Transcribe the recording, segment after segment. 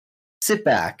Sit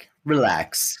back,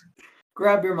 relax.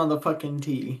 Grab your motherfucking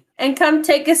tea. And come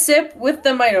take a sip with the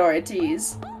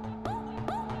Minoriteas.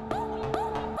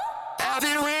 I've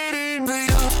been waiting for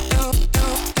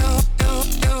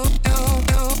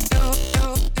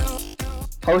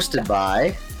Hosted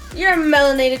by Your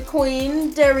melanated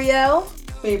queen, Darielle.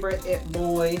 Favorite it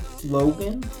boy,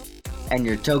 Logan. and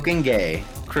your token gay,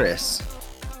 Chris.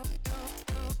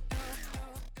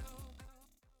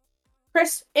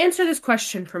 Chris, answer this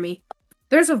question for me.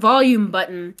 There's a volume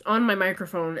button on my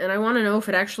microphone, and I want to know if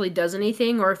it actually does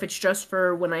anything or if it's just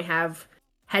for when I have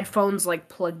headphones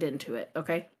plugged into it,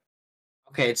 okay?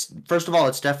 Okay, it's first of all,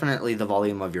 it's definitely the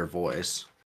volume of your voice.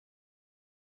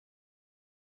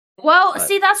 Well, But-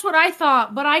 see, that's what I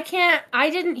thought, but I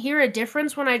didn't hear a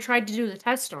difference when I tried to do the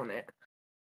test on it.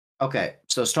 Okay,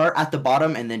 so start at the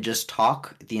bottom and then just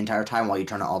talk the entire time while you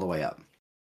turn it all the way up.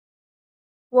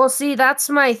 Well, see, that's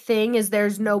my thing, is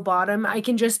there's no bottom. I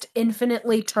can just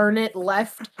infinitely turn it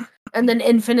left and then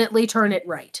infinitely turn it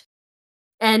right.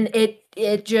 And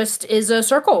it just is a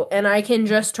circle, and I can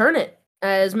just turn it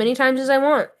as many times as I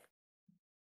want.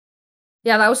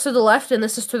 Yeah, that was to the left, and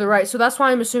this is to the right, so that's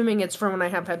why I'm assuming it's for when I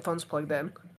have headphones plugged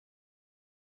in.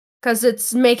 Because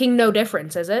it's making no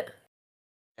difference, is it?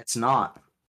 It's not.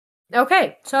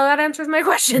 Okay, so that answers my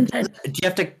question then. Do you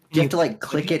have to like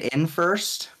click it in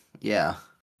first? Yeah.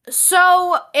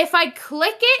 So, if I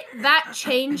click it, that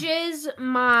changes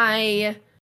my...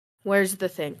 Where's the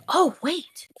thing? Oh,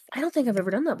 wait. I don't think I've ever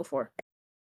done that before.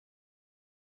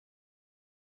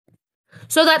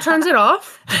 So that turns it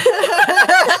off?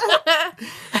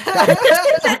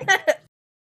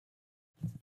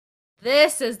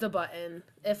 This is the button.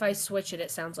 If I switch it,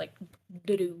 it sounds like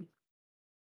doo-doo.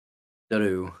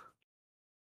 Do.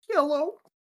 Hello.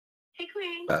 Hey,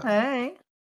 Queen. Hey.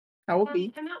 How will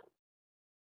be? I'm at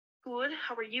good.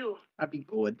 How are you? I'll be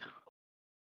good.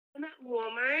 I'm at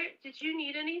Walmart. Did you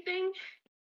need anything?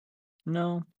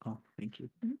 No. Oh, thank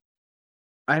you.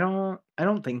 I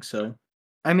don't think so.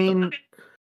 I mean,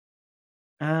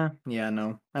 Okay. yeah,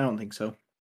 no. I don't think so.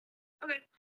 Okay.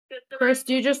 Good. Then Chris,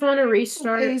 do you just want to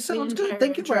restart? Okay, the sounds good. entire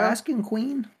Thank you for intro? asking,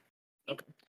 Queen. Okay.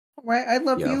 All right, I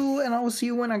love Yeah. you, and I will see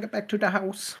you when I get back to the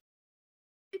house.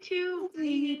 You too.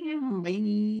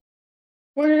 Bye.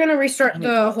 We're gonna restart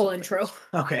the whole intro.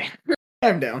 Okay.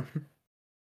 I'm down.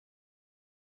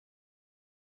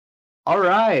 All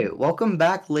right, welcome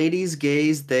back, ladies,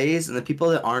 gays, theys, and the people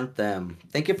that aren't them.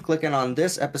 Thank you for clicking on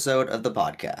this episode of the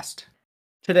podcast.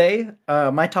 Today,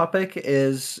 my topic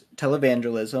is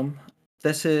televangelism.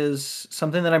 This is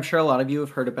something that I'm sure a lot of you have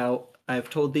heard about. I've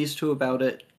told these two about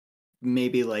it.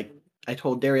 Maybe I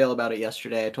told Darielle about it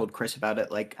yesterday. I told Chris about it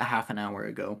a half an hour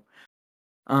ago.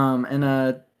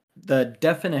 The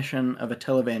definition of a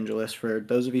televangelist, for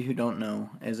those of you who don't know,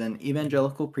 is an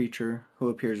evangelical preacher who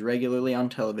appears regularly on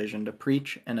television to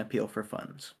preach and appeal for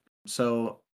funds.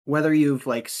 So whether you've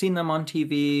seen them on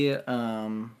TV,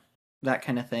 that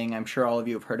kind of thing, I'm sure all of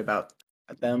you have heard about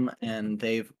them, and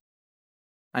they've,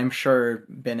 I'm sure,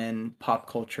 been in pop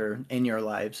culture in your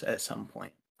lives at some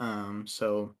point.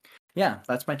 So yeah,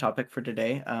 that's my topic for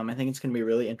today. I think it's going to be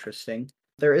really interesting.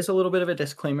 There is a little bit of a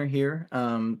disclaimer here.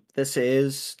 This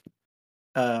is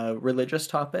a religious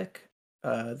topic.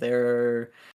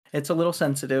 It's a little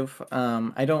sensitive.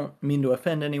 I don't mean to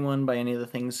offend anyone by any of the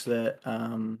things that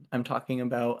I'm talking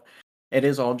about. It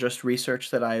is all just research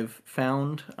that I've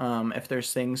found. If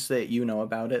there's things that you know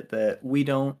about it that we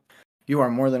don't, you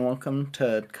are more than welcome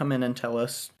to come in and tell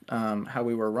us how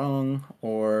we were wrong,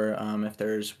 or if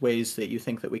there's ways that you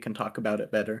think that we can talk about it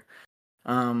better.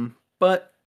 But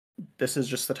this is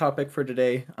just the topic for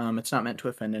today. It's not meant to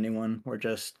offend anyone. We're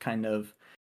just kind of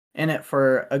in it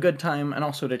for a good time, and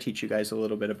also to teach you guys a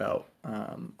little bit about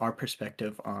our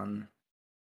perspective on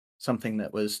something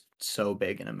that was so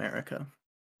big in America.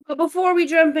 But before we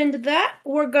jump into that,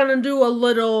 we're gonna do a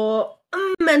little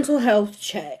mental health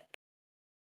check.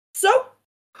 So,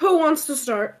 who wants to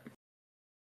start?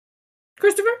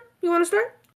 Christopher, you want to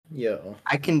start? Yo.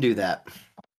 I can do that.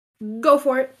 Go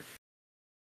for it.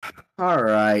 All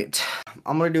right,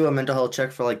 I'm gonna do a mental health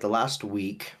check for the last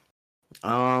week.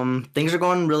 Things are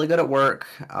going really good at work.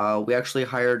 We actually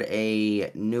hired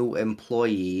a new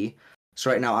employee.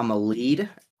 So right now I'm a lead,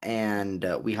 and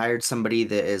we hired somebody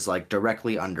that is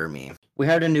directly under me. We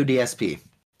hired a new DSP.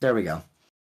 There we go.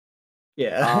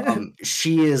 Yeah.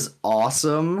 She is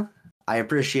awesome. I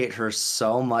appreciate her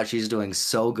so much. She's doing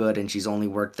so good, and she's only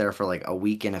worked there for a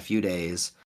week and a few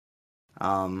days.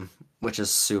 Which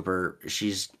is super.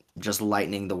 She's just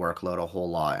lightening the workload a whole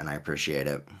lot, and I appreciate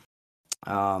it.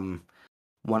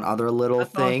 One other little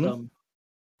That's thing. awesome.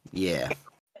 Yeah.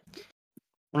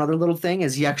 One other little thing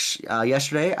is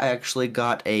yesterday I actually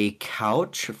got a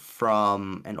couch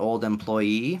from an old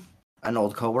employee, an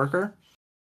old coworker.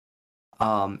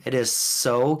 It is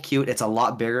so cute. It's a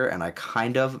lot bigger, and I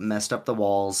kind of messed up the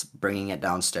walls bringing it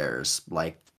downstairs.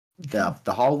 Like the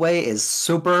hallway is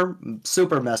super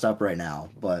messed up right now.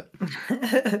 But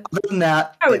other than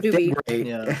that, I would it do fit be. great.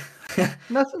 Yeah.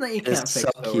 Nothing that you It is can't so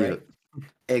fix, though, cute. right?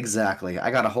 Exactly. I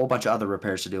got a whole bunch of other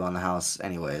repairs to do on the house,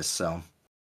 anyways. So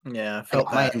Yeah, I I felt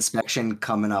got my that. inspection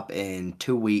coming up in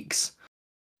 2 weeks.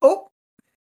 Oh,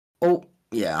 Oh,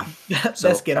 yeah. let's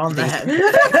So get on everything's-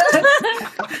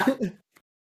 that.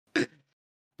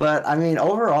 But I mean,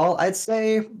 overall, I'd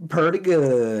say pretty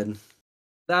good.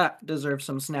 That deserves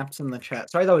some snaps in the chat.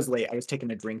 Sorry that was late. I was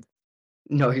taking a drink.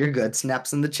 No, you're good.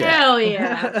 Snaps in the chat. Hell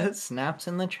yeah. Snaps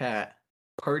in the chat.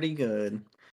 Pretty good.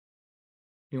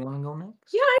 You want to go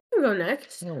next? Yeah, I can go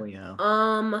next. Oh,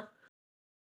 yeah.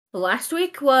 Last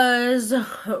week was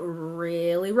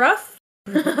really rough.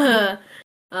 I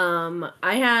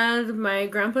had my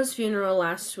grandpa's funeral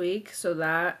last week, so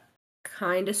that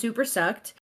kind of super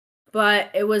sucked. But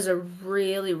it was a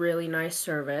really, really nice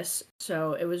service.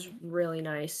 So it was really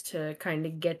nice to kind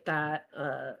of get that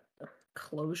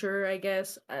closure, I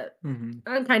guess. I'm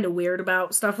kind of weird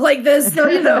about stuff like this, so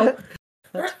you know.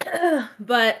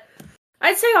 But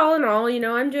I'd say all in all,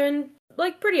 I'm doing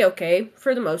like pretty okay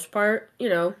for the most part.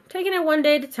 Taking it one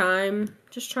day at a time,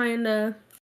 just trying to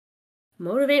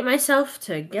motivate myself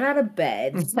to get out of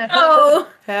bed. So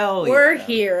Hell yeah. we're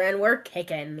here and we're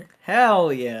kicking.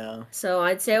 Hell yeah. So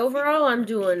I'd say overall I'm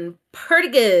doing pretty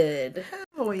good.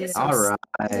 Hell yeah. Some All In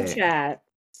the right. chat.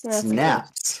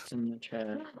 Snaps. In the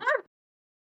chat.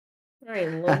 All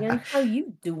right, Logan, how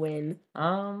you doing?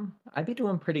 I'd be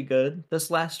doing pretty good. This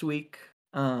last week,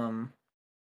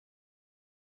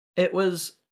 it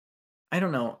was, I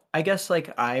don't know. I guess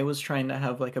like I was trying to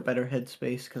have like a better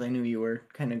headspace because I knew you were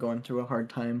kind of going through a hard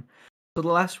time. So the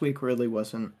last week really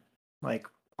wasn't like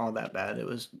all that bad. It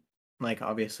was like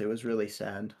obviously it was really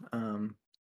sad.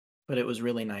 But it was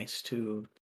really nice to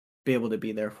be able to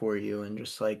be there for you and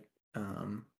just like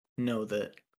know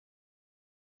that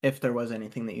if there was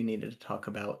anything that you needed to talk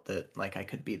about, that like I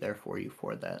could be there for you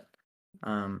for that.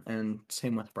 And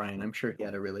same with Brian. I'm sure he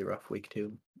had a really rough week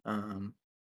too.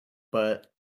 But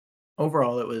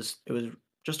overall it was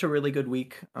just a really good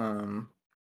week.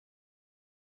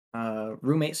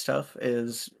 Roommate stuff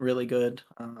is really good.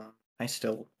 I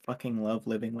still fucking love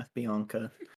living with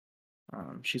Bianca.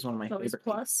 She's one of my Always favorite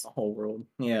plus. people in the whole world.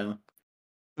 Yeah.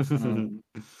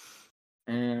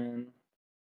 And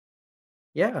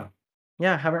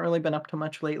yeah, haven't really been up to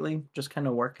much lately. Just kind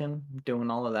of working,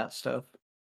 doing all of that stuff.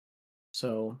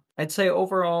 So I'd say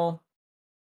overall,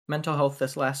 mental health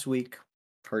this last week,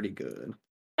 pretty good.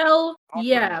 Hell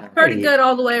yeah, Alright. pretty good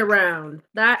all the way around.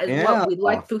 That is Yeah. what we'd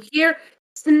like to hear.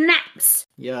 Snaps.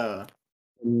 Yeah,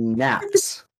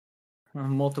 Naps.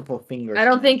 multiple fingers. I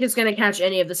don't think it's gonna catch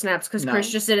any of the snaps because No. Chris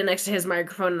just did it next to his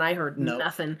microphone and I heard No.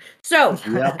 nothing. So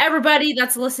Yep. everybody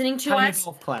that's listening to Tiny us,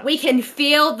 golf clap. we can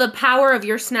feel the power of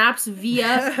your snaps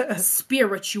via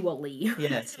spiritually.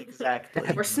 Yes, exactly.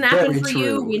 We're snapping Very for you.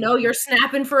 true. We know you're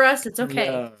snapping for us. It's okay.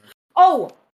 Yeah.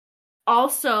 Oh,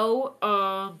 also,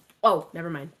 oh, never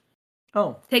mind.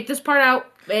 Oh, Take this part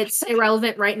out. It's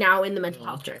irrelevant right now in the mental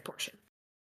health check portion.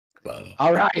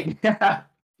 All right.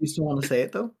 you still want to say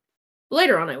it though?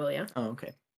 Later on, I will, yeah. Oh,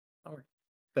 okay. Alright.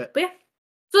 But yeah.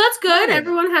 So that's good. Yeah.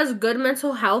 Everyone has good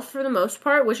mental health for the most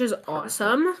part, which is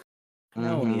awesome.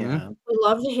 Hell Mhm. yeah. We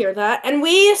love to hear that. And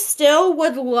we still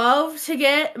would love to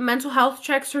get mental health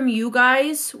checks from you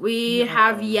guys. We Yeah.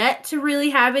 have yet to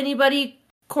really have anybody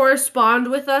correspond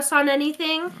with us on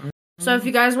anything. So if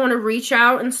you guys want to reach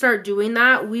out and start doing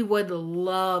that, we would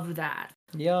love that.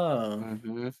 Yeah.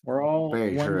 Mhm. We're all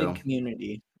Very one true. big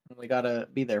community. And we gotta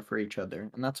be there for each other.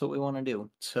 And that's what we want to do.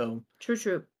 So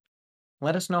True.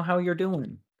 let us know how you're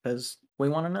doing. Because we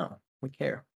want to know. We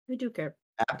care. We do care.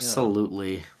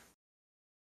 Absolutely.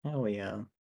 Hell yeah.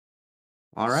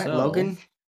 All right, So- Logan.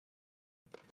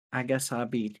 I guess I'll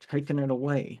be taking it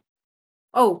away.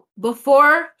 Oh,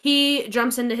 before he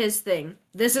jumps into his thing,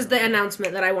 this is the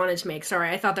announcement that I wanted to make. Sorry,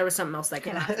 I thought there was something else that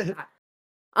came after that.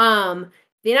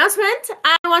 The announcement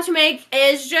I want to make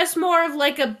is just more of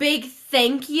like a big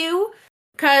thank you,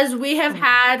 because we have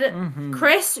had Mhm.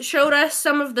 Chris showed us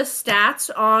some of the stats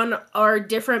on our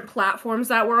different platforms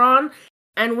that we're on,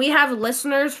 and we have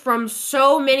listeners from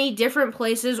so many different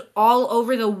places all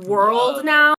over the world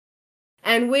now.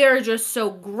 And we are just so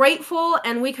grateful,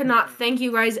 and we could not thank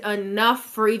you guys enough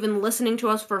for even listening to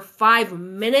us for 5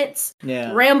 minutes.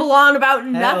 Yeah. Ramble on about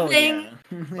Hell nothing. yeah.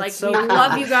 Like, so we cool.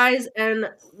 love you guys,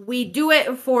 and we do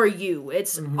it for you.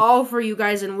 It's all for you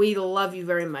guys, and we love you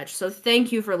very much. So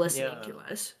thank you for listening to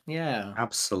us. Yeah.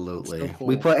 Absolutely. So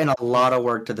We cool. put in a lot of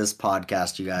work to this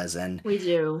podcast, you guys, and We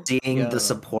do. seeing Yeah. the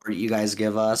support you guys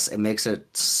give us, it makes it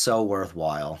so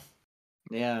worthwhile.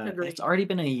 Yeah. Agreed. It's already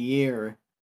been a year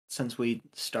since we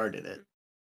started it.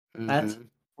 That's Mhm.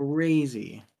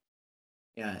 crazy.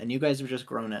 Yeah, and you guys have just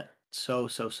grown it so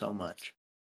much.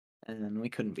 And we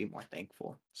couldn't be more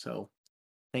thankful. So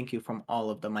thank you from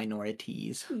all of the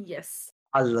minorities. Yes.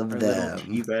 I love Our little them.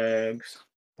 tea bags.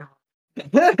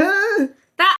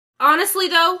 That, honestly,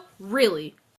 though,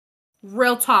 really,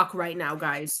 real talk right now,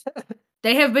 guys.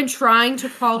 They have been trying to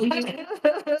call you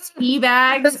tea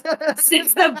bags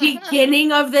since the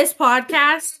beginning of this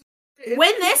podcast.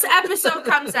 When this episode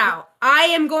comes out, I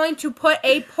am going to put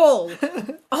a poll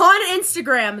on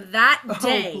Instagram that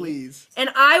day. Oh, please. And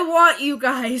I want you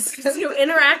guys to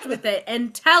interact with it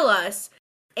and tell us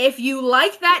if you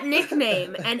like that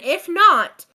nickname. And if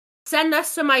not, send us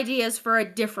some ideas for a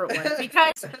different one.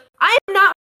 Because I am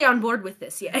not on board with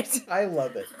this yet. I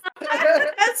love it.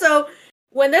 So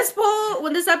when this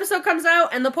episode comes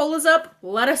out and the poll is up,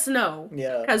 let us know.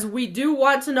 Yeah. Because we do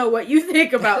want to know what you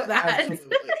think about that.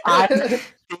 Absolutely. I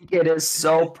think it is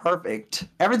so perfect.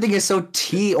 Everything is so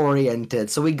tea oriented,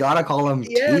 so we gotta call them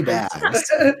tea bags.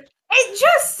 It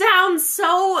just sounds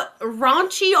so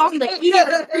raunchy on the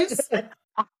ears.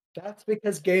 That's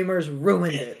because gamers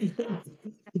ruined it.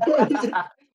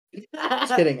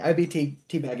 Just kidding. I be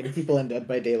teabagging people in Dead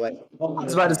by Daylight. I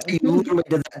was about to say, you literally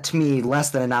did that to me less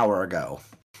than an hour ago.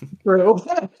 True.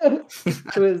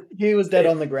 He was dead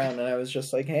on the ground, and I was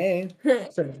just like, "Hey."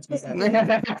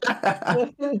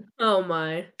 Oh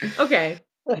my. Okay.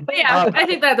 But yeah, I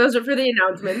think that those are for the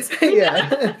announcements.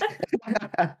 Yeah.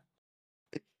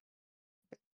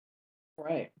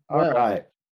 Right. All right.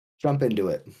 Jump into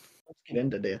it. Let's get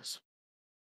into this.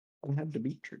 I have the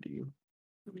beach, or do you?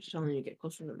 I'm just telling you to get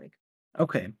closer to the mic.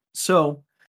 Okay, so,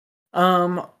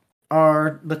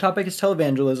 the topic is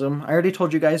televangelism. I already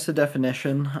told you guys the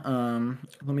definition.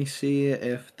 Let me see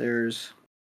if there's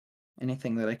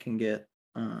anything that I can get,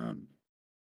 that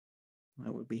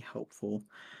would be helpful.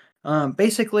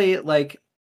 Basically, like,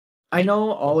 I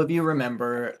know all of you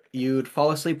remember you'd fall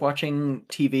asleep watching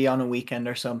TV on a weekend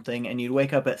or something, and you'd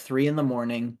wake up at 3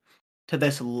 a.m. to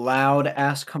this loud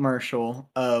ass commercial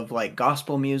of like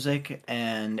gospel music,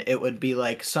 and it would be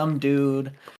like some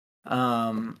dude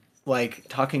like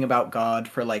talking about God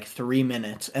for like 3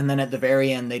 minutes, and then at the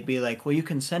very end they'd be like, well, you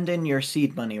can send in your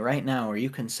seed money right now, or you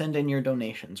can send in your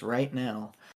donations right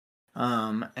now.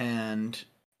 And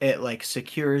it like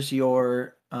secures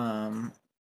your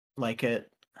like it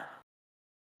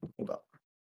hold up.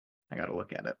 I gotta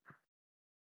look at it.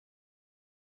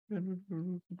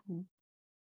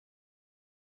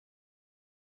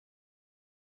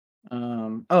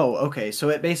 Okay. So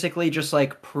it basically just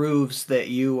like proves that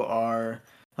you are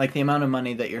like the amount of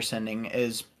money that you're sending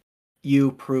is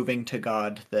you proving to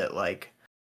God that like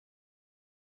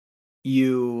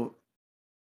you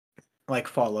like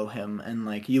follow him and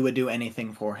like you would do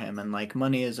anything for him, and like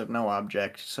money is of no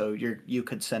object, so you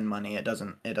could send money. It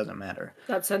doesn't matter.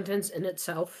 That sentence in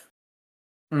itself,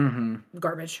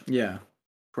 garbage. Yeah.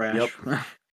 Crash. Yep.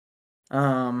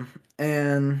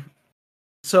 And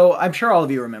so I'm sure all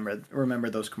of you remember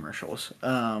those commercials,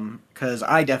 because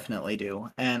I definitely do,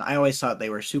 and I always thought they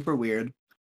were super weird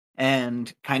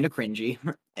and kind of cringy,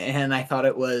 and I thought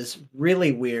it was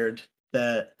really weird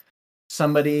that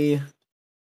somebody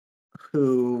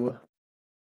who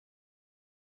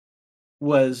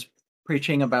was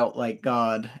preaching about like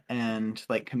God and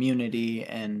like community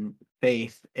and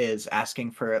faith is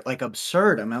asking for like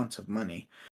absurd amounts of money.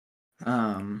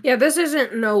 Yeah, this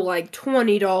isn't no like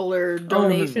 $20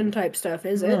 donation type stuff,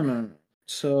 is it? No.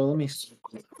 So let me see.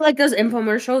 Like those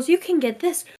infomercials, you can get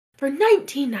this for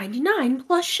 $19.99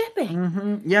 plus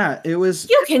shipping. Yeah, it was.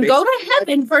 You can go to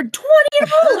heaven for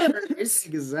 $20.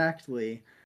 Exactly.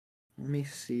 Let me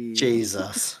see.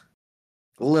 Jesus.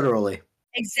 Literally.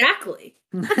 Exactly.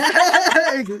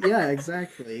 Yeah,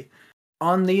 exactly.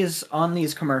 On these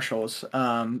commercials,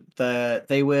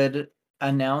 they would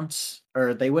announce,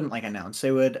 or they wouldn't like announce, they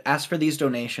would ask for these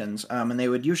donations, and they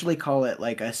would usually call it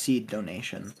like a seed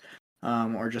donation,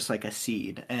 or just like a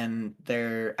seed, and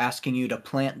they're asking you to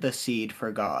plant the seed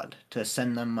for God, to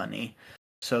send them money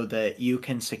so that you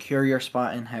can secure your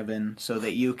spot in heaven, so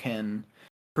that you can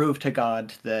prove to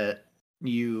God that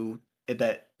you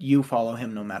follow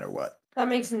him no matter what. That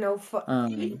makes no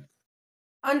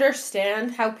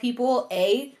understand how people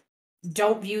A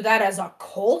don't view that as a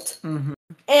cult,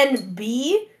 and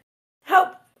B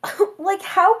how like,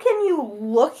 how can you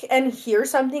look and hear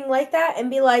something like that and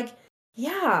be like,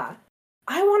 yeah,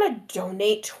 I want to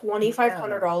donate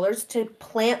 $2,500 to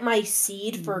plant my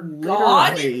seed for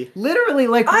God? Literally,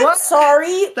 like, I'm what?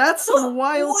 sorry. That's some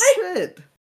wild What? shit.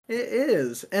 It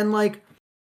is. And, like,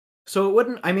 so it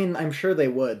wouldn't, I mean, I'm sure they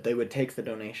would. They would take the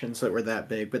donations that were that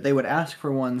big, but they would ask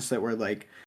for ones that were, like,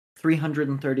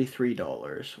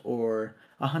 $333 or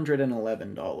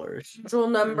 $111. Actual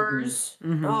numbers.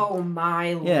 Mhm. Oh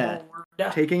my Yeah.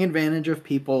 lord. Taking advantage of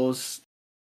people's,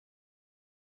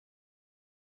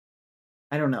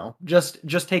 I don't know, just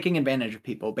taking advantage of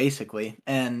people, basically,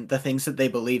 and the things that they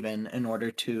believe in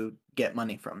order to get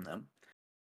money from them.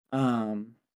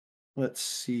 Let's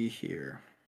see here.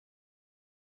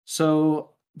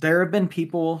 So there have been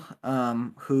people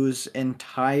whose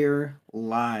entire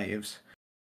lives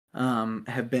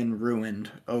have been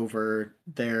ruined over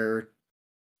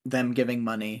them giving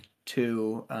money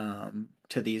to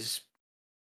these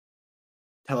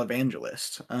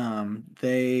televangelists.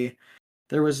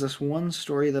 There was this one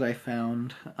story that I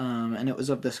found, and it was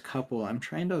of this couple. I'm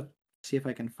trying to see if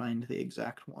I can find the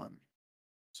exact one.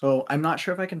 So I'm not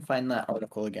sure if I can find that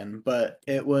article again, but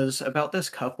it was about this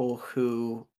couple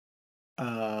who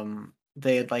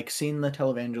they had like seen the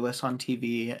televangelists on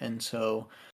TV, and so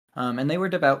and they were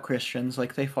devout Christians,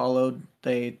 like they followed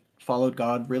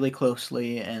God really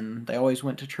closely, and they always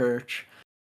went to church.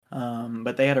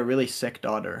 But they had a really sick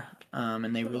daughter,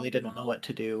 and they really didn't know what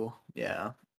to do.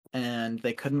 Yeah, and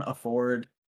they couldn't afford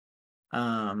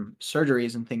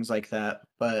surgeries and things like that.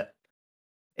 But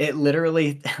it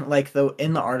literally, like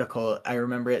in the article, I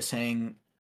remember it saying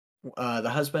the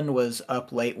husband was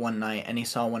up late one night and he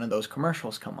saw one of those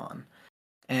commercials come on.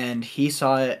 And he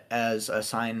saw it as a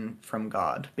sign from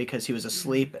God because he was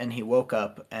asleep and he woke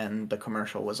up and the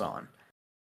commercial was on.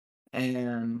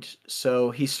 And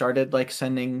so he started like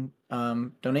sending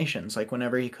donations, like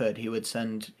whenever he could, he would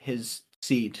send his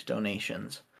seed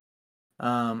donations,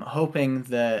 hoping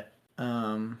that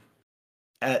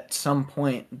at some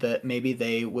point that maybe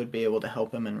they would be able to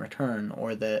help him in return,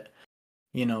 or that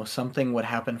something would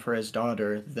happen for his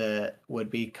daughter that would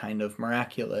be kind of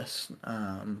miraculous.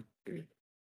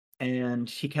 And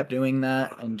he kept doing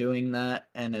that,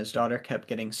 and his daughter kept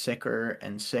getting sicker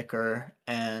and sicker,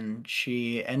 and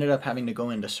she ended up having to go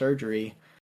into surgery.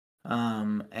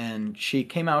 And she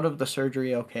came out of the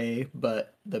surgery okay,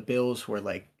 but the bills were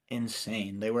like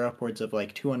insane. They were upwards of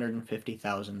like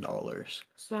 $250,000.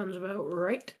 Sounds about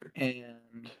right.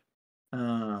 And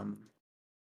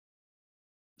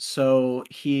so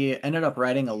he ended up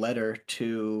writing a letter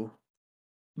to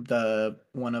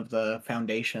one of the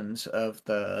foundations of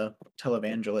the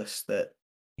televangelists that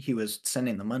he was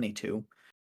sending the money to.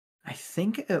 I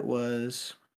think it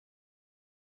was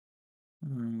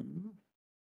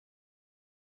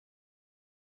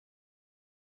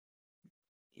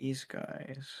these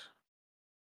guys.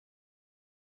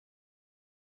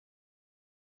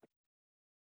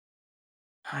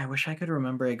 I wish I could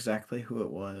remember exactly who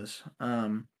it was.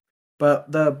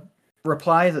 But the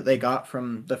reply that they got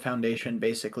from the foundation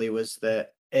basically was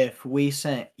that if we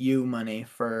sent you money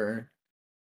for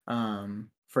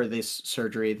this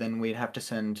surgery, then we'd have to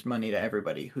send money to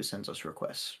everybody who sends us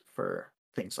requests for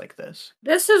things like this.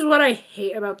 This is what I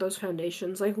hate about those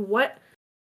foundations. Like, what?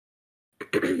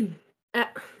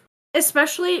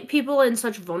 Especially people in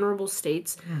such vulnerable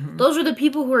states. Mm-hmm. Those are the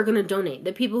people who are going to donate.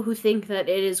 The people who think that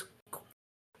it is.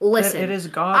 Listen, that it is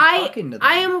God talking to them.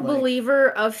 I am a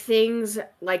believer of things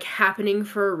like happening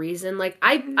for a reason. Like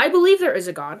I believe there is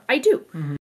a God. I do.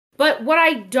 Mm-hmm. But what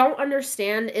I don't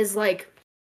understand is like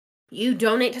you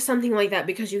donate to something like that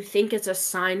because you think it's a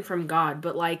sign from God,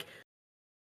 but like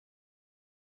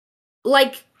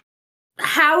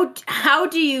how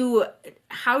do you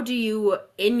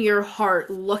in your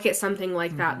heart look at something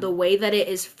like that, the way that it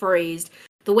is phrased,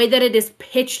 the way that it is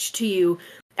pitched to you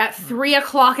at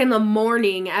 3:00 in the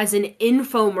morning as an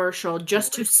infomercial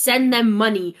just to send them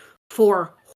money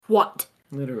for what?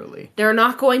 Literally. They're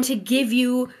not going to give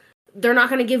you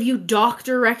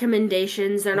doctor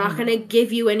recommendations. They're not going to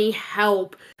give you any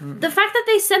help. The fact that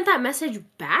they sent that message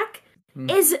back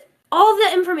is all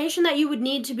the information that you would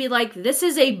need to be like, this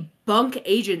is a bunk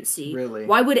agency. Really?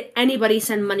 Why would anybody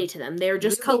send money to them? They're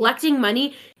just collecting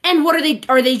money. And what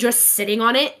are they just sitting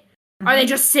on it? Are they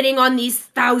just sitting on these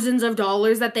thousands of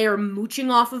dollars that they are mooching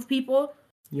off of people?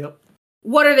 Yep.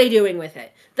 What are they doing with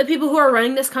it? The people who are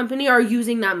running this company are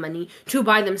using that money to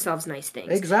buy themselves nice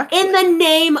things. Exactly. In the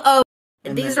name of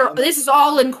this is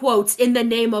all in quotes, in the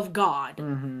name of God.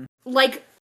 Mm-hmm. Like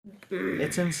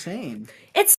it's insane.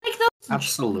 It's like those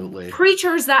absolutely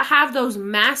preachers that have those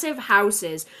massive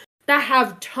houses, that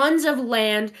have tons of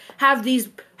land, have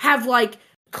have like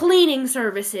cleaning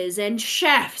services and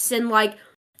chefs, and like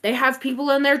they have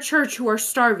people in their church who are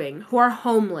starving, who are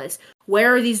homeless.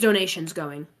 Where are these donations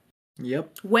going?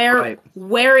 Yep.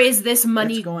 Where is this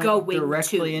money It's going going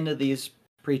directly to? into these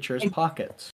preachers'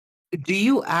 pockets. Do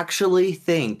you actually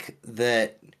think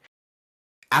that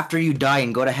after you die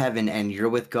and go to heaven and you're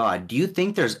with God, do you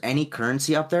think there's any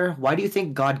currency up there? Why do you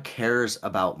think God cares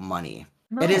about money?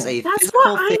 No. It is a That's physical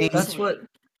what I'm thing That's what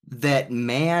that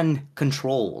man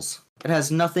controls. It has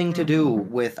nothing to do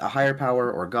with a higher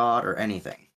power or God or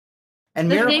anything. And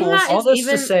The thing miracles. that all is this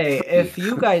even- to say, if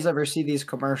you guys ever see these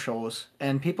commercials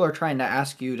and people are trying to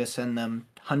ask you to send them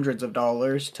hundreds of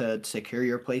dollars to secure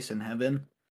your place in heaven,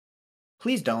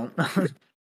 please don't.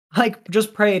 Like,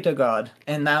 just pray to God,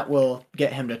 and that will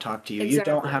get him to talk to you. You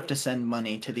don't have Exactly. to send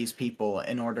money to these people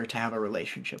in order to have a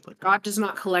relationship with them. God does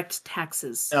not collect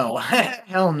taxes. No,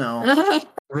 hell no.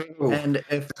 Ooh, And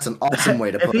if that's an awesome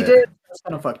way to if put he it. did, that's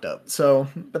kind of fucked up. So,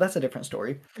 but that's a different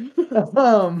story.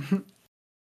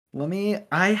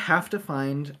 I have to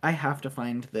find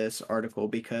this article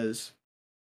because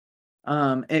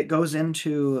it goes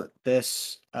into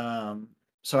this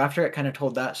so after it kind of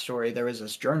told that story, there was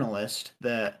this journalist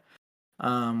that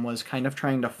was kind of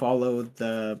trying to follow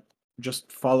the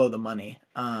money.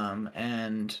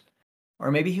 And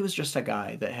or maybe he was just a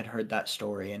guy that had heard that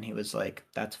story and he was like,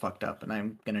 that's fucked up and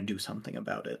I'm gonna do something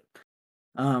about it.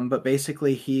 But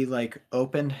basically he like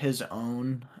opened his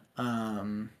own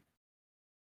I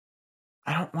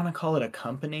don't want to call it a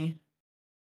company.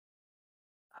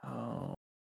 Oh.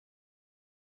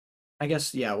 I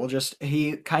guess yeah,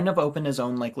 he kind of opened his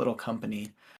own like little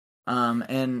company.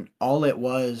 And all it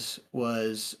was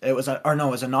it was a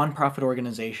nonprofit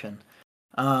organization.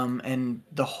 And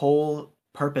the whole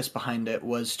purpose behind it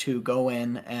was to go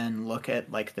in and look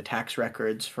at like the tax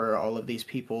records for all of these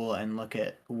people and look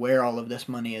at where all of this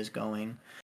money is going.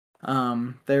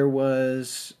 There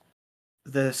was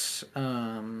this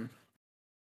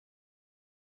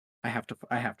I have to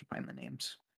find the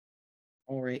names.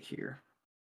 All right here.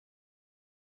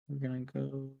 We're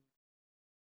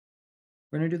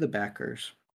gonna do the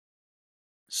backers.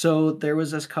 So there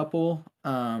was this couple,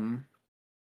 and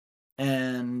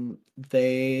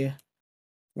they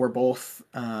were both,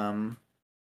 I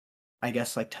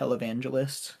guess, like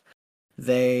televangelists.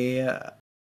 They,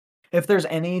 if there's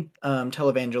any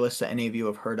televangelists that any of you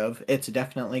have heard of, it's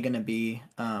definitely going to be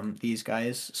these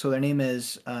guys. So their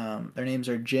names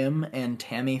are Jim and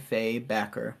Tammy Faye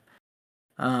Backer.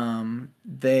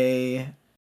 They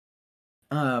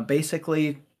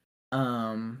basically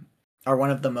are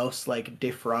one of the most like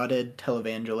defrauded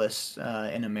televangelists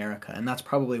in America, and that's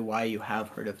probably why you have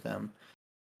heard of them,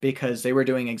 because they were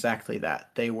doing exactly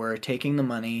that. They were taking the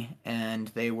money and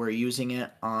they were using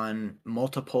it on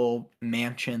multiple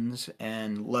mansions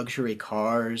and luxury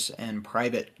cars and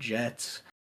private jets,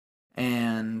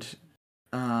 and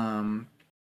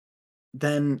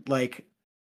then like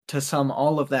to sum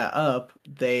all of that up,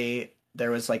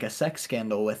 there was like a sex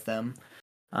scandal with them,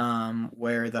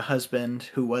 where the husband,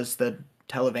 who was the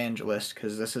televangelist,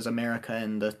 because this is America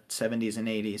in the 70s and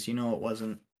 80s,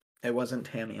 it wasn't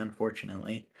Tammy,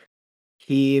 unfortunately.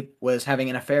 He was having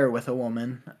an affair with a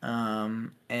woman,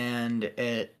 and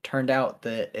it turned out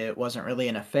that it wasn't really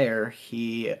an affair.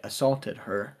 He assaulted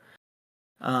her.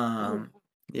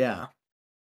 Yeah.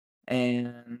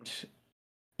 And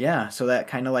yeah, so that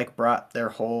kind of like brought their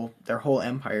whole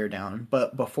empire down.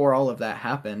 But before all of that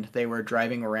happened, they were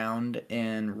driving around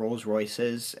in Rolls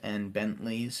Royces and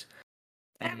Bentleys.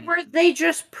 And were they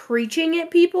just preaching at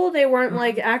people? They weren't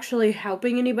like actually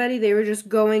helping anybody. They were just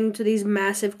going to these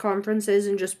massive conferences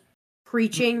and just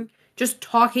preaching, just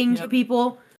talking to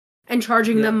people and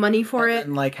charging them money for it.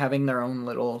 And like having their own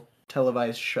little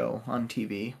televised show on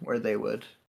TV where they would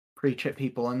preach at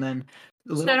people, and then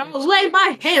said, "I'll lay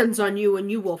my hands on you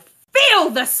and you will feel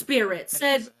the Spirit."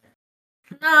 Said,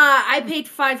 "Nah, I paid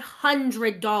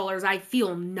 $500. I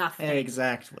feel nothing."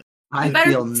 Exactly. I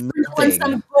better feel sprinkling nothing.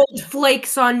 some gold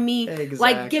flakes on me. Exactly.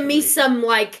 Like, give me some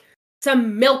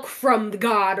milk from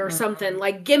God or something.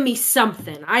 Like, give me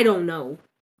something. I don't know.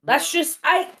 That's just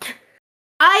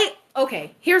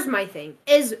okay, here's my thing.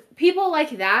 Is people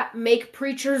like that make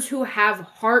preachers who have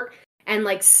heart and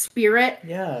like spirit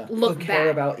look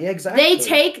bad. Exactly. They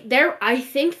take I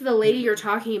think the lady you're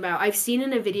talking about, I've seen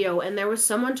in a video, and there was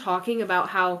someone talking about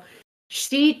how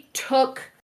she took,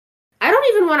 I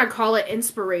don't even want to call it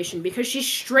inspiration, because she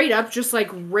straight up just like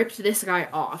ripped this guy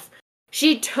off.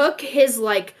 She took his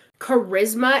like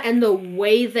charisma and the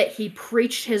way that he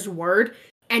preached his word,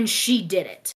 and she did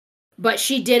it. But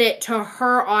she did it to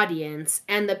her audience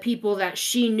and the people that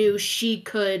she knew she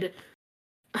could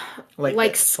Like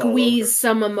like that fall over. squeeze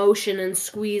some emotion and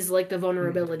squeeze like the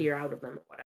vulnerability out of them or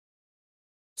whatever.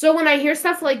 So when I hear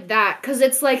stuff like that, because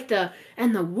it's like the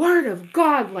word of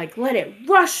God, like let it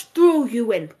rush through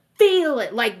you and feel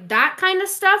it, like that kind of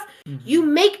stuff, you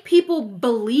make people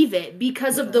believe it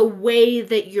because of the way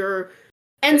that you're.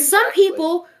 And some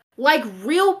people, like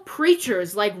real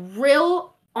preachers, like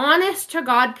real honest to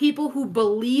God people who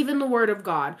believe in the word of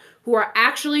God, who are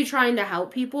actually trying to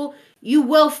help people, you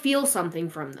will feel something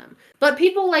from them. But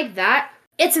people like that,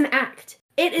 it's an act.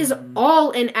 It is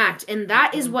all an act, and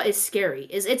that is what is scary.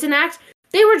 Is it's an act.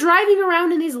 They were driving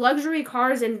around in these luxury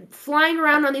cars and flying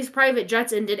around on these private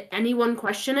jets, and did anyone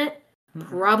question it?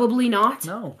 Probably not.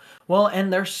 No. Well,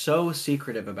 and they're so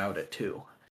secretive about it too.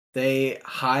 They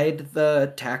hide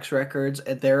the tax records.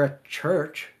 They're a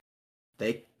church.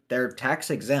 They're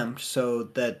tax exempt, so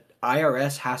that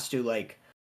IRS has to like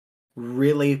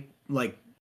really like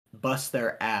bust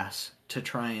their ass to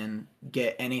try and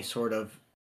get any sort of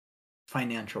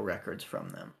financial records from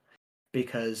them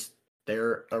because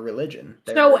they're a religion.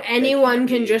 So They anyone can't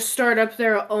can be- just start up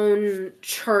their own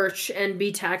church and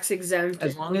be tax exempt.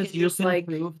 as long as you just, can like,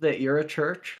 prove that you're a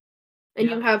church. and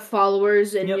you have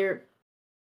followers and Yep. you're.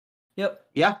 Yep.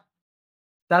 Yeah.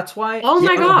 That's why. Oh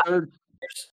my god!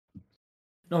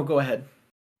 No, go ahead.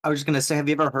 I was just gonna say, have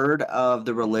you ever heard of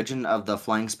the religion of the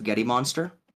flying spaghetti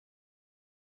monster?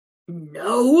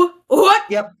 No. What?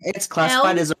 Yep, it's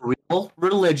classified Hell? as a real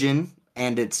religion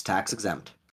and it's tax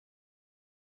exempt.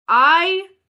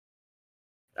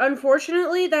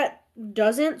 Unfortunately, that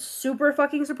doesn't super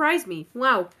fucking surprise me.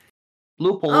 Wow.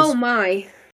 Loopholes. Oh my.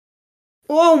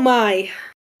 Oh my.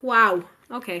 Wow.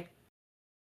 Okay.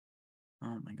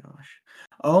 Oh my gosh.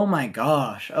 Oh my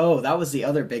gosh. Oh, that was the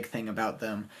other big thing about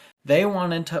them. They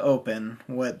wanted to open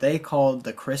what they called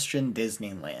the Christian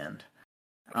Disneyland.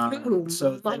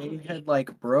 So they had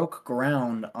like broke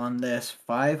ground on this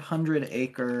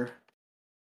 500-acre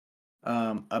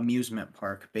amusement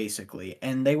park basically,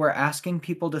 and they were asking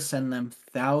people to send them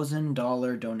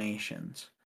 $1,000 donations.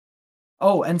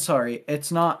 Oh, and sorry,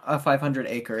 it's not a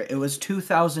 500-acre. It was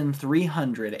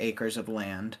 2,300 acres of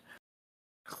land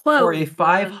for a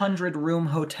 500-room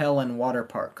hotel and water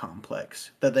park complex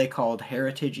that they called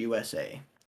Heritage USA.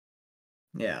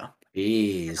 Yeah. I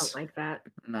Jeez. don't like that.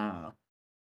 Nah.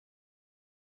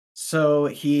 So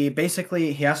he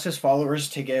asked his followers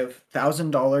to give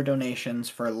 $1,000 donations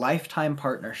for lifetime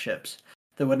partnerships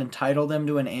that would entitle them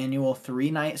to an annual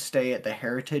 3-night stay at the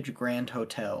Heritage Grand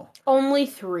Hotel. Only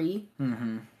 3.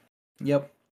 Mm-hmm.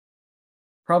 Yep.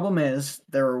 Problem is,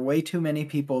 there were way too many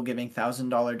people giving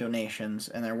 $1,000 donations,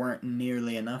 and there weren't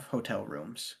nearly enough hotel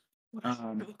rooms.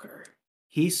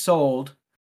 He sold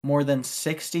more than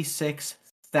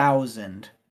 66,000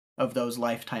 of those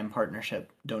lifetime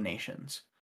partnership donations.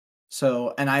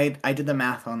 So, and I did the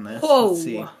math on this. Whoa. Let's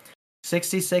see.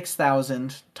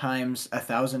 66,000 times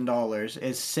 $1,000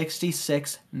 is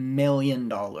 $66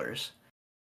 million.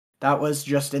 That was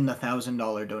just in the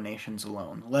 $1,000 donations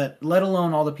alone. Let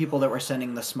alone all the people that were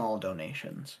sending the small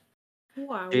donations.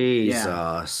 Wow.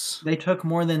 Jesus. They took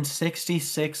more than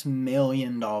 $66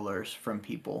 million from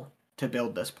people to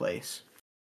build this place.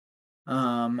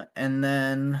 And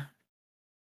then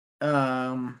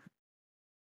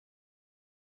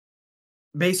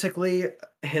basically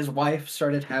his wife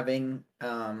started having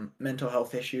mental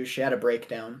health issues. She had a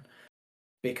breakdown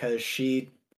because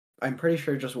I'm pretty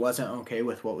sure just wasn't okay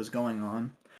with what was going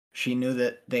on. She knew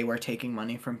that they were taking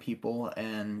money from people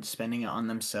and spending it on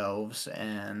themselves,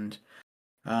 and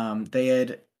they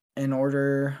had, in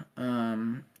order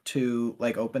to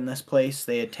like open this place,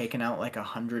 they had taken out like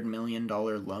 $100 million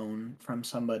loan from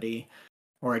somebody,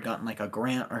 or had gotten like a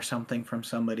grant or something from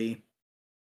somebody.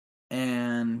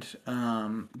 And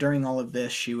during all of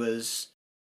this, she was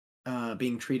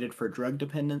being treated for drug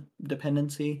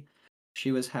dependency.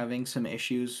 She was having some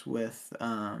issues with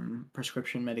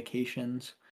prescription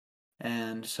medications.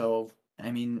 And so,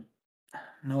 I mean,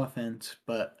 no offense,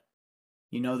 but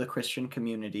you know the Christian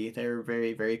community, they're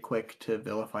very, very quick to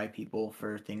vilify people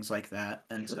for things like that.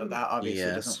 And so that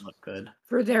obviously doesn't look good.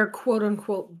 For their quote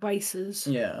unquote vices.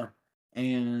 Yeah.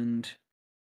 And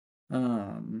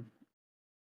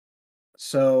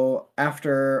so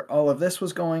after all of this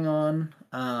was going on,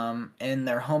 in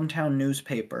their hometown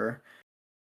newspaper,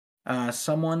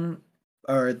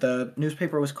 the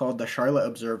newspaper was called the Charlotte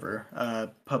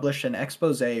Observer, published an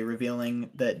expose revealing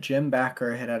that Jim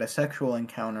Backer had had a sexual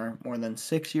encounter more than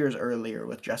 6 years earlier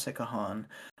with Jessica Hahn,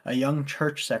 a young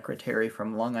church secretary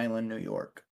from Long Island, New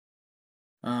York.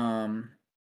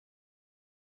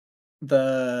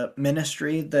 The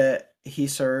ministry that he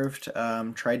served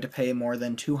tried to pay more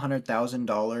than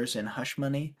 $200,000 in hush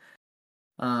money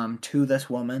to this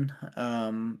woman.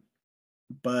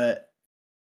 But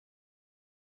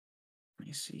let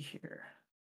me see here.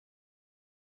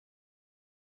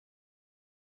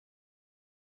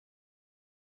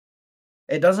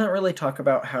 It doesn't really talk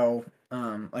about how,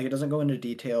 like, it doesn't go into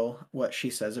detail what she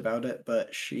says about it,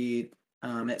 but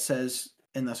it says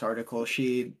in this article,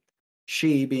 she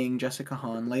being Jessica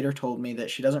Hahn, later told me that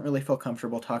she doesn't really feel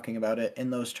comfortable talking about it in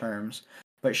those terms,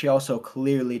 but she also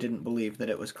clearly didn't believe that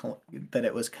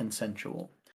it was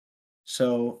consensual.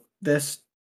 So this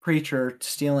preacher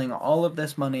stealing all of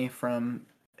this money from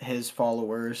his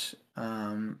followers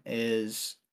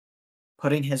is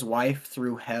putting his wife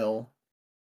through hell,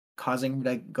 causing her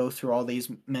to go through all these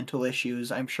mental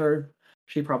issues. I'm sure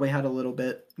she probably had a little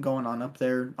bit going on up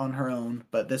there on her own,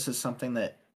 but this is something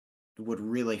that would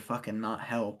really fucking not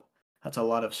help. That's a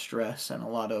lot of stress and a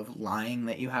lot of lying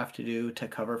that you have to do to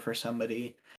cover for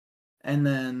somebody. And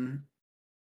then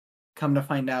come to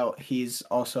find out he's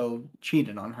also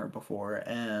cheated on her before.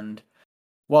 And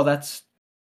while that's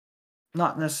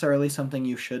not necessarily something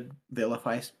you should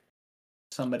vilify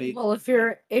somebody. Well,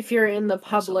 if you're in the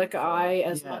public eye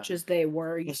as much as they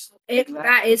were,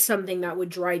 that is something that would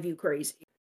drive you crazy.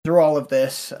 Through all of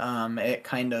this, it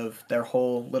kind of, their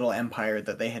whole little empire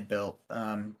that they had built,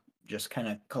 just kind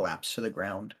of collapsed to the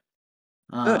ground.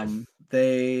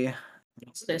 They,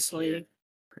 Honestly,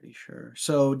 pretty sure.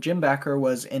 So Jim Backer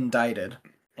was indicted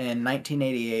in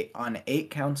 1988 on 8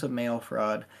 counts of mail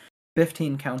fraud,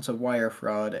 15 counts of wire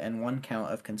fraud, and 1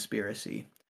 count of conspiracy.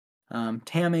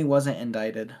 Tammy wasn't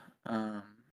indicted,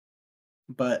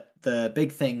 but the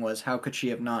big thing was, how could she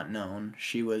have not known?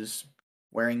 She was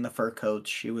wearing the fur coats,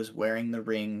 she was wearing the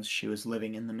rings, she was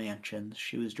living in the mansions,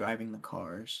 she was driving the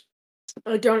cars.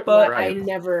 I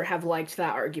never have liked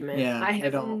that argument. Yeah,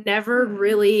 I've never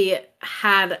really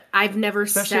had. I've never,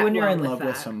 especially when you're in love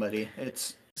with somebody.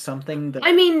 It's something that.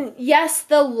 I mean, yes,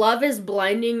 the love is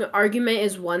blinding argument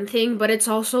is one thing, but it's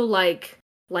also like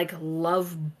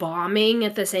love bombing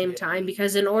at the same time,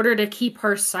 because in order to keep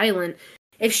her silent,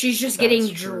 if she's just getting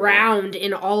drowned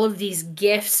in all of these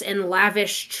gifts and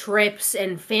lavish trips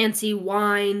and fancy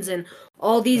wines and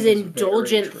all these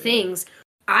indulgent things,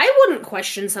 I wouldn't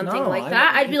question something like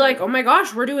that. I'd be like, oh my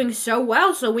gosh, we're doing so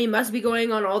well, so we must be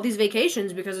going on all these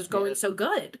vacations because it's going so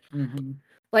good. Mm-hmm.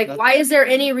 Like, why is there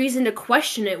any reason to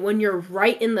question it when you're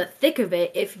right in the thick of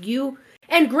it?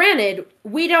 And granted,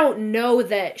 we don't know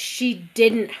that she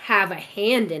didn't have a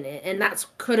hand in it, and that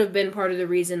could have been part of the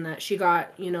reason that she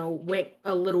got, went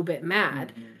a little bit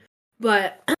mad. Mm-hmm.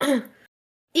 But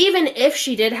even if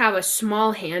she did have a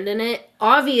small hand in it,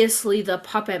 obviously the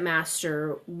puppet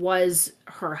master was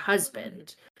her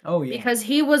husband. Oh, yeah. Because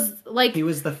he was, he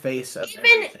was the face of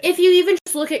everything. If you even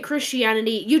just look at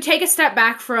Christianity, you take a step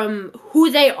back from who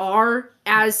they are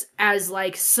as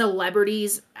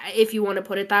celebrities, if you want to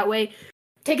put it that way.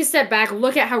 Take a step back,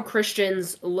 look at how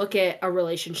Christians look at a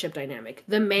relationship dynamic.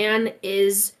 The man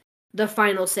is the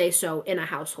final say-so in a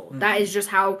household. Mm-hmm. That is just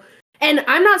how... And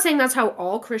I'm not saying that's how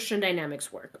all Christian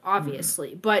dynamics work,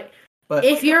 obviously. Mm-hmm. But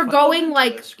if you're going, a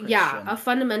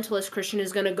fundamentalist Christian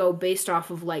is going to go based off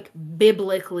of,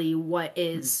 biblically what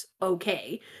is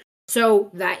okay. So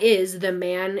that is, the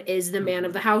man is the man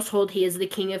of the household. He is the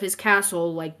king of his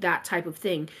castle, that type of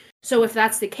thing. So if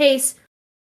that's the case...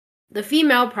 The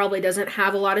female probably doesn't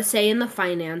have a lot of say in the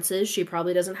finances. She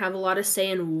probably doesn't have a lot of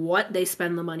say in what they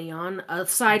spend the money on,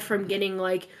 aside from getting,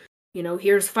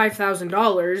 here's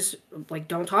 $5,000,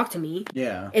 don't talk to me.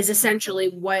 Yeah. Is essentially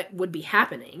what would be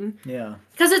happening. Yeah.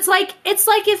 Because it's like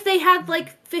if they had,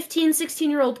 15,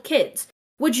 16-year-old kids.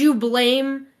 Would you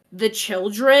blame the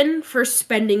children for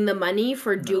spending the money,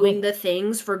 for doing the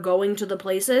things, for going to the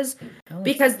places? No.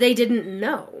 Because they didn't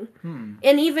know.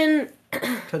 And even...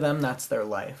 To them, that's their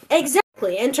life.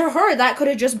 Exactly. And to her, that could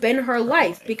have just been her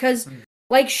life. Because,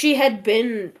 she had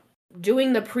been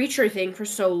doing the preacher thing for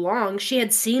so long. She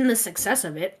had seen the success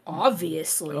of it,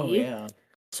 obviously. Oh, yeah.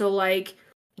 So,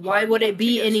 why would it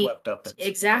be any... Swept up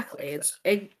exactly.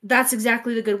 That's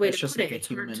exactly the good way to put it. It's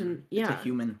a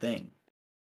human thing.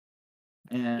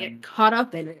 And get caught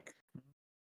up in it.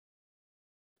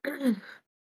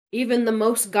 Even the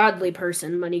most godly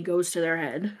person, money goes to their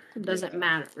head. It doesn't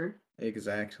matter.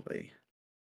 Exactly.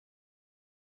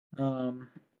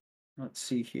 Let's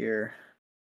see here.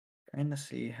 Trying to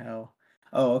see how...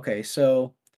 Oh, okay.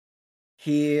 So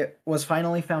he was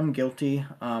finally found guilty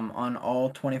on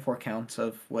all 24 counts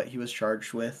of what he was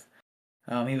charged with.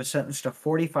 He was sentenced to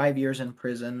 45 years in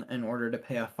prison in order to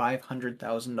pay a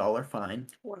 $500,000 fine.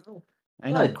 Wow. I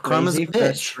know, crazy for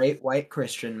a straight white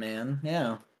Christian man.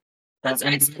 Yeah. That's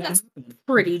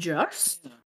pretty just.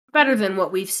 Better than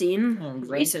what we've seen Exactly.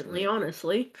 recently,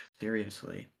 honestly.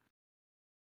 Seriously.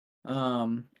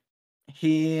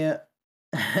 He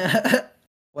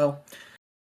well,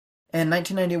 in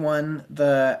 1991,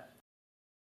 the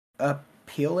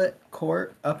appellate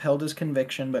court upheld his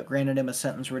conviction but granted him a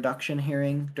sentence reduction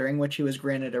hearing, during which he was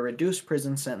granted a reduced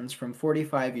prison sentence from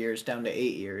 45 years down to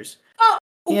 8 years. Oh,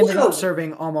 He ended whoa! up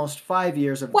serving almost 5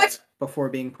 years of What? that before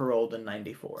being paroled in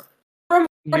 94. From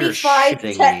You're 45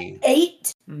 shitting to me.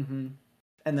 8? Mm-hmm.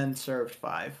 And then served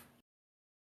 5.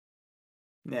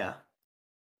 Yeah.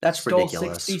 That's Stole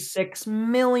ridiculous. $66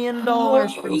 million from Oh,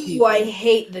 people. I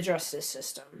hate the justice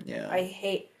system. Yeah. I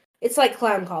hate... It's like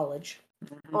clown college,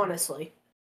 Mhm. honestly.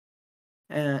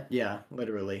 Yeah,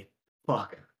 literally.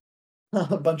 Fuck.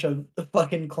 A bunch of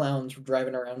fucking clowns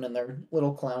driving around in their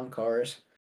little clown cars.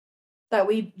 That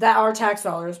our tax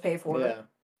dollars pay for. Yeah.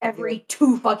 Every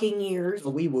 2 fucking years. The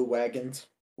wee woo wagons.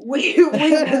 We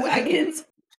wagons.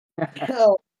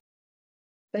 Oh.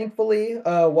 Thankfully,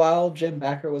 while Jim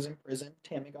Backer was in prison,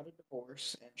 Tammy got a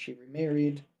divorce and she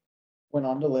remarried, went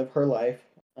on to live her life.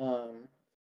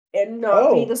 And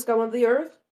not be Oh. the scum of the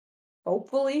earth.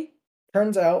 Hopefully.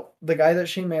 Turns out the guy that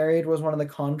she married was one of the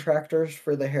contractors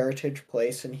for the Heritage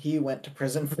Place, and he went to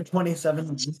prison for 27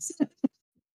 months.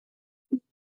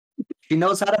 She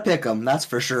knows how to pick them, that's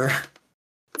for sure.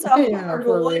 It's a Yeah, hard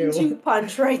for 1-2 real.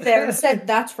 punch right there. It said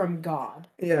that's from God.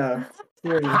 Yeah,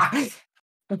 seriously.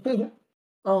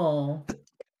 Oh.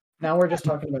 Now we're just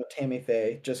talking about Tammy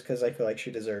Faye, just because I feel like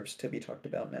she deserves to be talked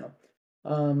about now.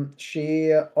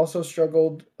 She also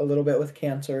struggled a little bit with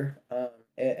cancer.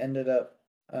 It ended up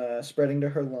spreading to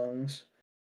her lungs.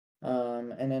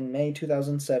 And in May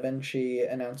 2007, she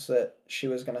announced that she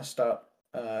was going to stop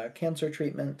cancer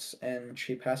treatments, and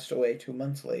she passed away 2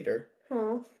 months later.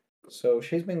 Oh. So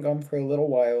she's been gone for a little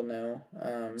while now.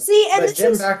 See, and but this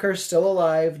Jim is... Backer's still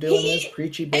alive, doing He- his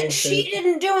preachy And bullshit. she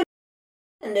didn't do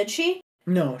anything, did she?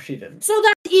 No, she didn't. So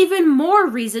that's even more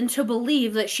reason to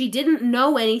believe that she didn't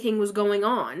know anything was going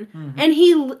on. Mhm. And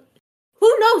who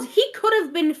knows, he could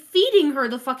have been feeding her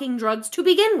the fucking drugs to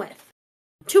begin with.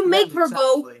 To make her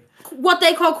go exactly. what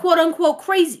they call quote-unquote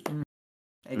crazy.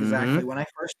 Exactly. When I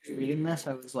first was reading this,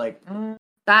 I was like,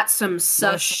 That's some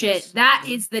sus That's some shit. That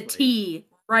sus is the shit. tea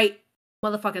right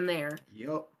motherfucking there.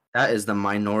 yup. That is the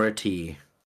minority.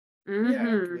 Yeah,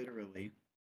 Mm-hmm. literally.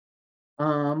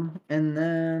 And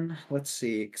then let's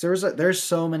see, because there's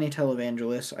so many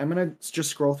televangelists. I'm gonna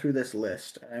just scroll through this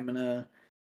list. I'm gonna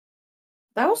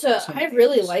That was I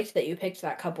really liked that you picked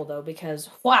that couple though, because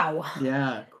wow.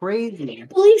 yeah, crazy. I can't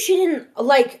believe she didn't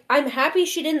I'm happy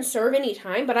she didn't serve any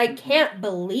time, but I can't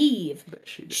believe But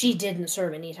she didn't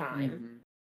serve any time. Mhm.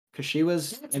 Cause she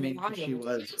was. That's I mean, 'cause wild. she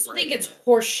was. I think it's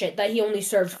horseshit that he only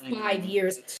served I know. 5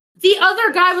 years. The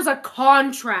other guy was a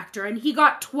contractor and he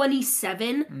got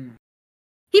 27. Mm.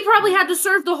 He probably had to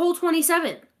serve the whole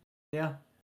 27. Yeah.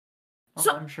 Oh,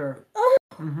 So- I'm sure. Oh,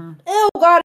 Mm-hmm. oh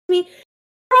God, I mean,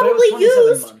 probably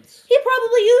used. months. He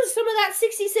probably used some of that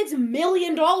 $66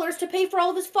 million to pay for all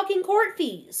of his fucking court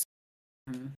fees.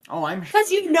 Mhm. Oh, I'm sure.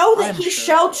 Because you know that I'm he sure.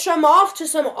 shelled some off to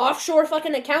some offshore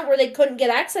fucking account where they couldn't get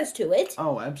access to it.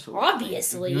 Oh, absolutely.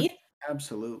 Obviously. Mhm.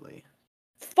 Absolutely.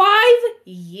 5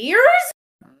 years?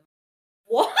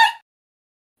 What?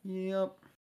 Yep.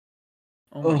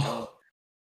 Oh my Ugh. God.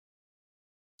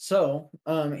 So,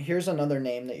 here's another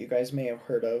name that you guys may have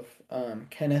heard of.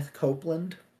 Kenneth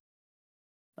Copeland.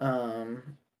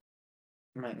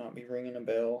 Might not be ringing a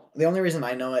bell. The only reason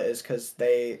I know it is because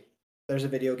there's a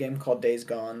video game called Days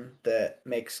Gone that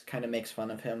makes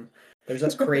fun of him. There's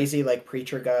this crazy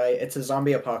preacher guy. It's a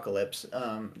zombie apocalypse.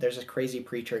 There's this crazy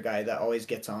preacher guy that always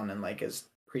gets on and is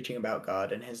preaching about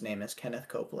God, and his name is Kenneth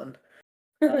Copeland.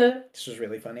 This was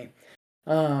really funny.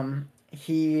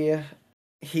 He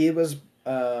was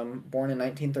born in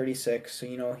 1936,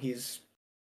 so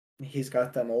he's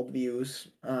got them old views.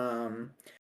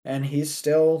 And he's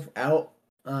still out.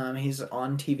 He's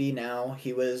on TV now.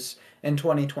 He was in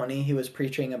 2020. He was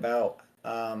preaching about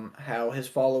how his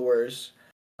followers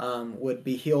would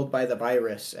be healed by the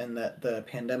virus and that the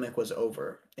pandemic was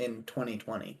over in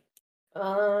 2020.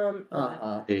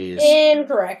 Jeez.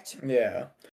 Incorrect. Yeah.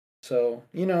 So,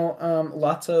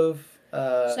 lots of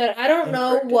Said, I don't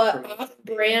know incorrect what information.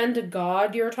 off-brand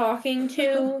god you're talking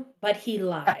to, but he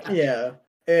lied. Yeah,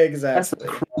 That's the exactly.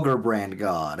 Kroger brand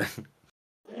god.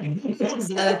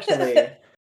 Exactly.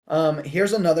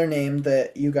 Here's another name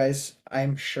that you guys,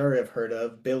 I'm sure, have heard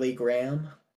of. Billy Graham.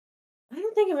 I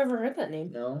don't think I've ever heard that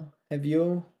name. No? Have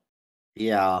you?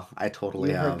 Yeah, I totally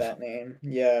You heard have. that name.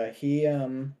 Yeah, he,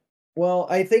 well,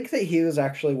 I think that he was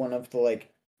actually one of the,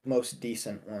 most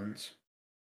decent ones.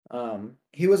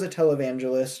 He was a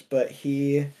televangelist, but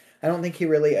I don't think he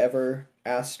really ever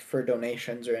asked for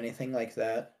donations or anything like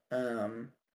that.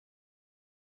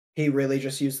 He really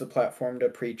just used the platform to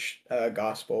preach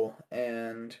gospel,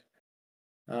 and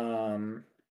let's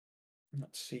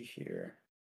see here.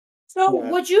 So,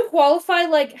 Yeah. would you qualify,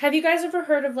 like, have you guys ever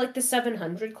heard of, like, the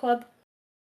 700 Club?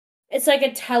 It's like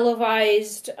a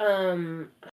televised,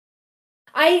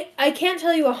 I can't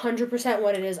tell you 100%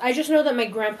 what it is. I just know that my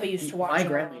grandpa used to watch My it.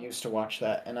 grandma used to watch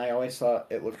that, and I always thought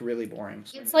it looked really boring.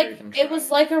 So It's I never like, even it tried.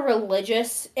 was like a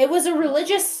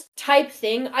religious type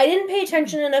thing. I didn't pay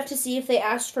attention enough to see if they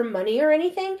asked for money or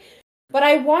anything, but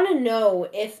I want to know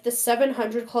if the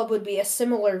 700 Club would be a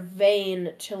similar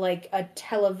vein to, like, a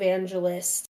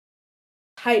televangelist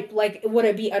type, like, would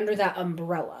it be under that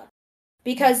umbrella?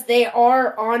 Because they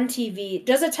are on TV.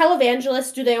 Does a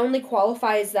televangelist, do they only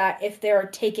qualify as that if they're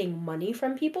taking money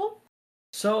from people?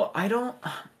 So I don't.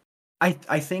 I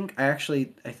think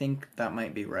that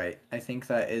might be right. I think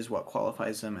that is what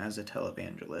qualifies them as a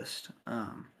televangelist.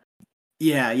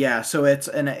 Yeah. So it's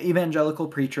an evangelical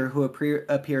preacher who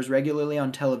appears regularly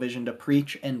on television to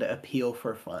preach and to appeal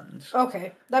for funds.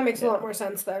 Okay, that makes a Yeah. lot more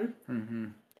sense then. Mm-hmm.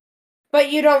 But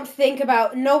you don't think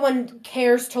about, no one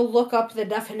cares to look up the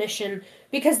definition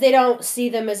because they don't see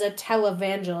them as a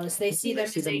televangelist. They see them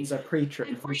as a preacher.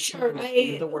 a preacher,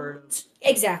 The word,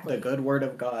 exactly. the good word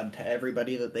of God to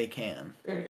everybody that they can.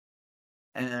 Mm.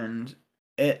 And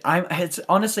it's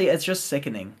honestly, it's just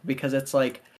sickening because it's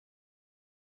like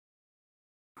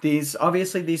these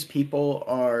people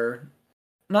are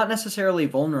not necessarily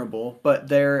vulnerable, but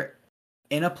they're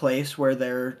in a place where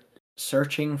they're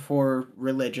searching for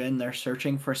religion, they're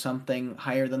searching for something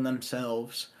higher than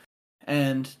themselves,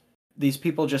 and these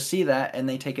people just see that and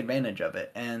they take advantage of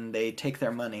it, and they take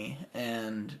their money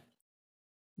and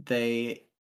they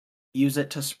use it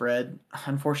to spread,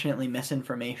 unfortunately,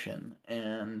 misinformation.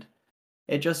 And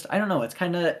it just, I don't know, it's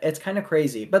kind of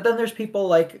crazy. But then there's people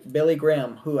like Billy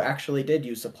Graham who actually did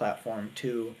use the platform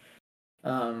to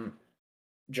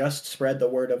just spread the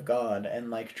word of God and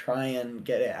like try and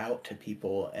get it out to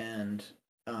people and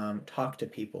talk to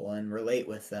people and relate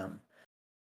with them.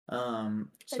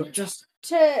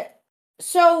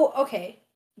 Okay.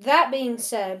 That being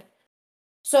said,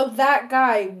 so that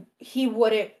guy, he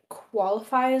wouldn't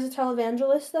qualify as a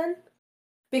televangelist then?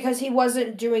 Because he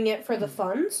wasn't doing it for the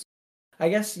funds? I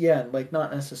guess, yeah, like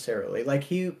not necessarily. Like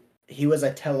he was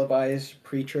a televised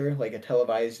preacher, like a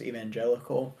televised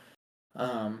evangelical.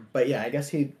 But yeah, I guess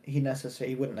he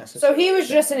wouldn't necessarily. So he was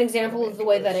just an example of the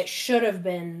way that it should have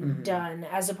been Mhm. done,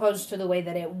 as opposed to the way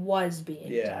that it was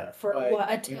being done, for but,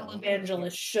 what a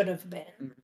televangelist should have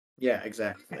been. Yeah,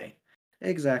 exactly.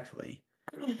 Exactly.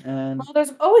 And Well,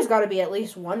 there's always got to be at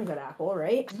least one good apple,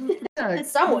 right? yeah,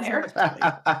 Somewhere.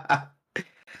 exactly.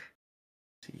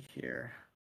 See here.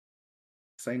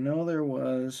 So I know there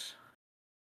was.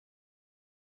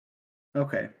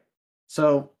 Okay.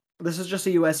 So this is just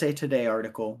a USA Today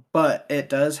article, but it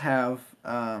does have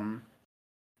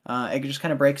it just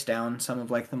kind of breaks down some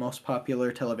of like the most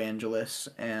popular televangelists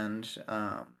and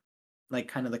like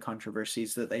kind of the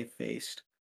controversies that they faced.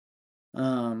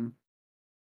 Kenneth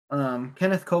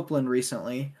Copeland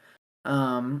recently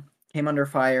came under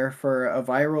fire for a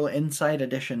viral Inside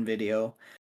Edition video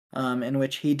in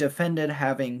which he defended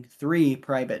having 3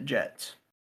 private jets.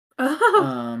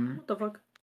 What the fuck?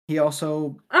 He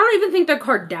also... I don't even think the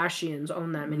Kardashians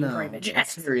own that many private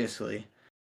jets. Seriously.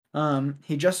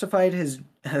 He justified his...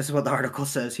 This is what the article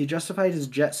says. He justified his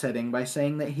jet setting by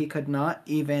saying that he could not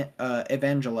even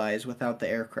evangelize without the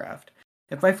aircraft.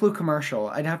 If I flew commercial,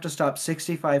 I'd have to stop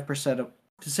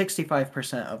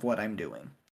 65% of what I'm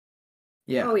doing.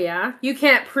 Yeah. Oh yeah? You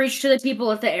can't preach to the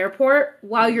people at the airport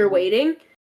while you're waiting?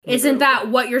 Isn't that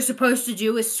what you're supposed to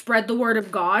do, is spread the word of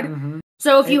God? Mm-hmm.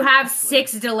 So if you have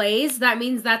 6 delays, that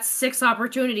means that's 6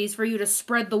 opportunities for you to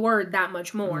spread the word that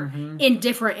much more in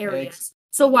different areas.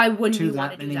 So why wouldn't you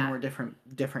want to do that? To that many more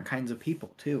different kinds of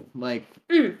people too. Like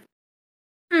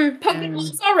poking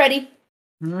holes already.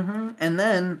 Mm-hmm. And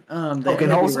then the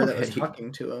interviewer that was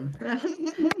talking to him.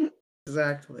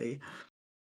 Exactly.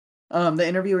 The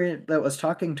interviewer that was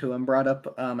talking to him brought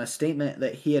up a statement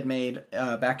that he had made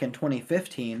back in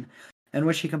 2015, in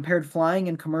which he compared flying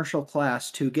in commercial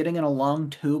class to getting in a long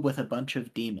tube with a bunch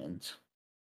of demons.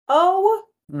 Oh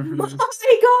my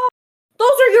god!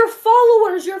 Those are your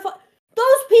followers!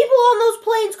 Those people on those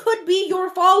planes could be your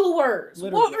followers!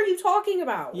 Literally. What are you talking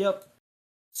about? Yep.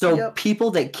 So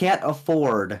people that can't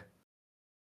afford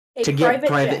to get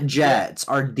private jets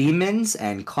are demons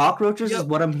and cockroaches is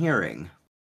what I'm hearing.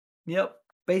 Yep,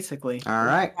 basically. All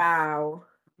right. Wow.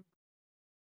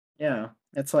 Yeah.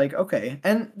 It's like, okay.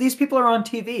 And these people are on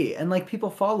TV, and, like, people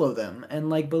follow them, and,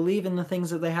 like, believe in the things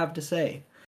that they have to say.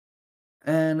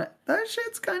 And that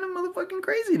shit's kind of motherfucking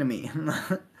crazy to me.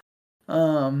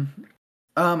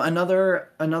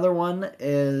 Another one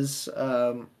is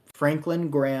Franklin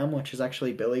Graham, which is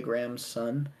actually Billy Graham's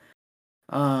son.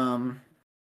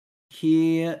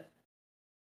 He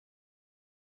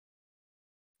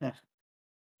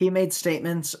made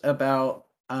statements about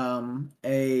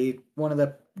one of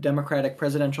the Democratic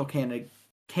presidential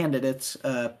candidates,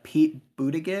 Pete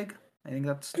Buttigieg. I think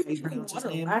that's how you pronounce his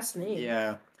name. Last name.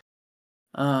 Yeah.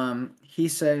 He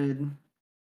said,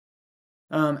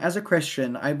 as a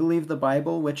Christian, I believe the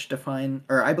Bible, which defines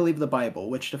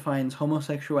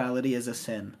homosexuality as a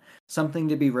sin, something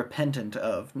to be repentant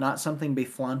of, not something to be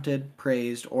flaunted,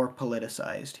 praised, or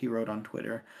politicized, he wrote on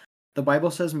Twitter. The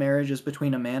Bible says marriage is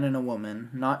between a man and a woman,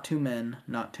 not two men,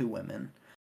 not two women.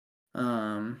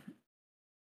 And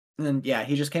yeah,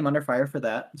 he just came under fire for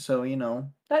that. So,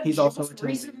 That he's also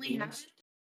recently happened.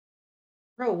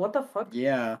 Bro, what the fuck?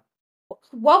 Yeah.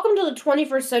 Welcome to the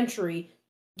 21st century.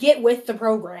 Get with the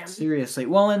program. Seriously.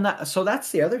 Well, and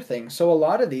that's the other thing. So a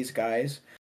lot of these guys,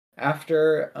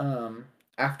 after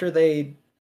they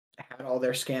had all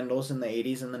their scandals in the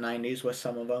 80s and the 90s with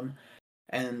some of them,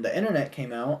 and the internet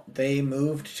came out, they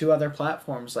moved to other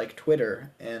platforms like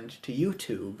Twitter and to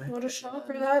YouTube. What a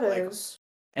shocker that is.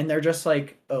 And they're just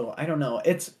like, oh, I don't know.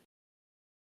 It's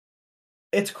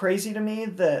crazy to me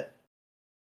that,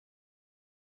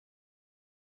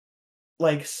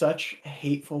 like, such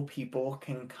hateful people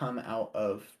can come out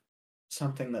of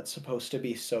something that's supposed to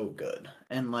be so good.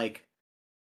 And, like,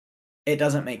 it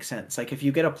doesn't make sense. Like, if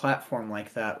you get a platform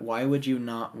like that, why would you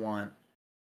not want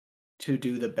to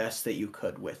do the best that you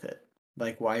could with it?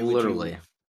 Like, why would you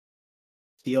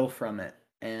steal from it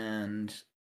and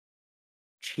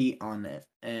cheat on it?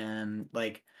 And,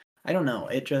 like, I don't know.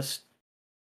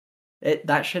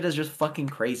 That shit is just fucking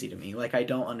crazy to me. Like, I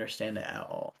don't understand it at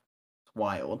all. It's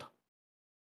wild.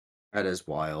 That is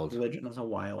wild. Religion is a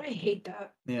wild. I hate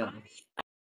that. Yeah.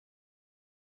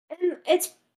 And it's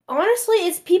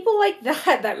people like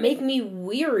that make me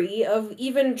weary of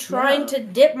even trying to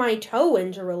dip my toe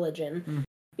into religion.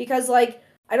 Because, like,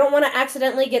 I don't want to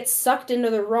accidentally get sucked into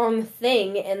the wrong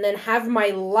thing and then have my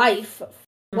life,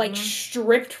 like,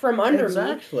 stripped from under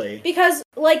me. Because,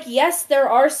 like, yes, there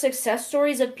are success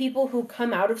stories of people who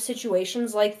come out of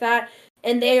situations like that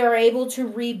and they are able to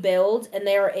rebuild and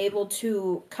they are able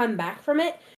to come back from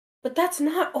it. But that's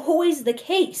not always the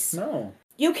case. No.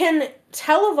 You can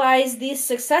televise these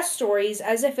success stories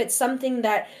as if it's something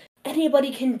that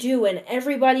anybody can do and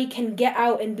everybody can get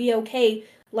out and be okay.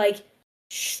 Like,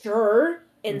 sure,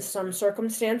 in some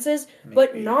circumstances,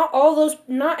 but not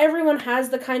everyone has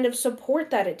the kind of support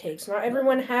that it takes. Not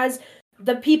everyone has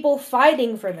the people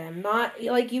fighting for them. Not,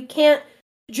 like, you can't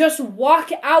just walk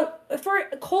out, for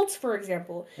cults, for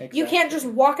example. Exactly. You can't just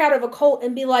walk out of a cult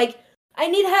and be like, I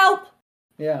need help.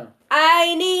 Yeah.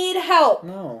 I need help.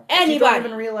 No. Anybody. You don't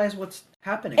even realize what's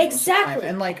happening. Exactly.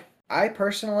 And, like, I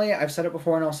personally, I've said it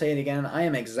before and I'll say it again, I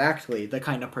am exactly the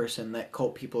kind of person that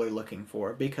cult people are looking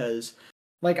for. Because,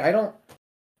 like,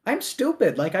 I'm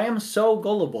stupid. Like, I am so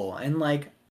gullible. And,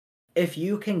 like, if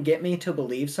you can get me to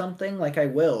believe something, like, I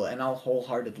will. And I'll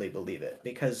wholeheartedly believe it.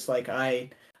 Because, like, I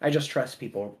just trust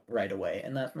people right away.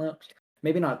 And that's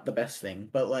maybe not the best thing.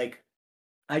 But, like,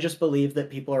 I just believe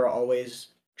that people are always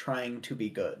trying to be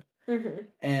good.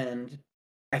 And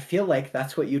I feel like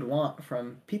that's what you'd want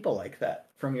from people like that,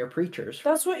 from your preachers.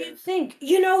 That's what you'd think.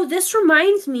 You know, this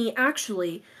reminds me,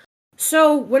 actually.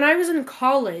 So, when I was in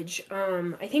college,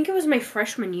 I think it was my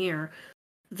freshman year,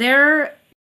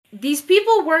 these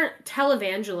people weren't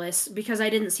televangelists because I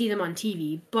didn't see them on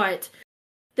TV, but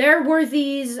there were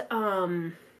these,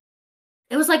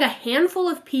 it was like a handful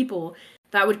of people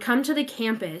that would come to the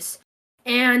campus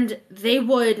and they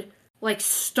would, like,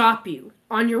 stop you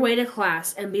on your way to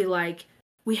class and be like,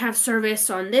 we have service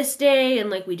on this day, and,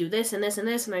 like, we do this and this and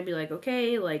this, and I'd be like,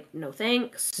 okay, like, no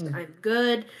thanks, I'm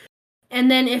good. And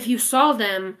then if you saw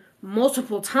them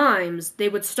multiple times, they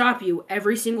would stop you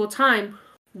every single time.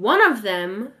 One of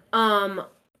them,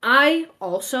 I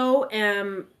also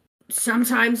am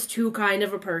sometimes too kind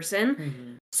of a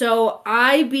person. So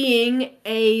I, being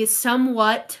a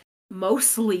somewhat,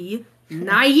 mostly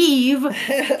naive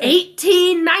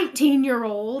 18,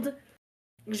 19-year-old,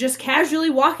 just casually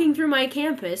walking through my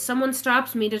campus, someone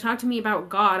stops me to talk to me about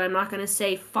God. I'm not going to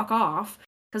say fuck off,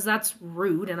 because that's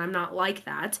rude, and I'm not like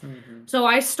that. So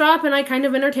I stop, and I kind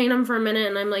of entertain them for a minute,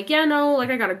 and I'm like, yeah, no, like,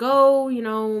 I gotta go, you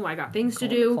know, I got things to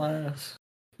do. Class.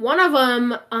 One of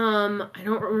them, I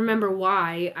don't remember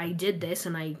why I did this,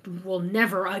 and I will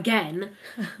never again.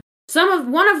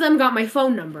 One of them got my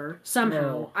phone number somehow.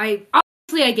 No. I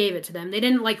gave it to them. They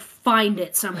didn't like find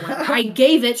it somewhere. I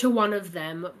gave it to one of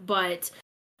them, but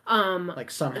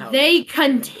Like somehow they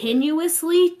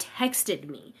continuously texted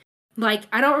me. Like,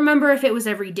 I don't remember if it was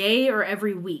every day or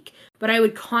every week, but I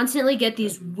would constantly get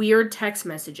these weird text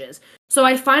messages. So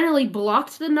I finally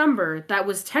blocked the number that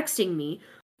was texting me,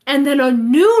 and then a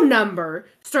new number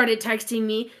started texting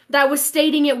me that was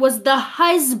stating it was the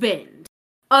husband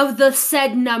of the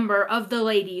said number of the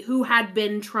lady who had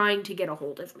been trying to get a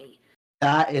hold of me.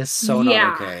 That is so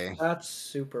Yeah. not okay. That's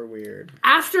super weird.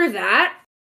 After that,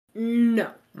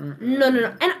 no. No.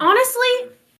 And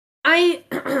honestly, I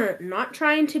not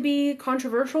trying to be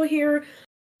controversial here,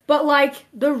 but like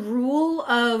the rule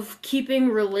of keeping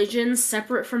religion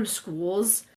separate from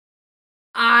schools,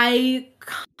 I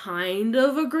kind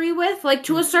of agree with. Like,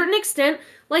 to a certain extent,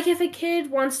 like if a kid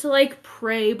wants to like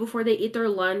pray before they eat their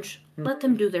lunch, let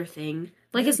them do their thing.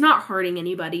 Like, it's not hurting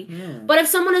anybody. Yeah. But if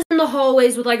someone is in the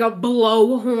hallways with like a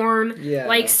blowhorn, Yeah.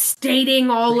 like stating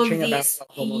all Preaching of about these, how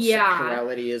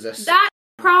homosexuality is a that's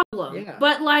a problem. Yeah.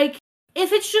 But like,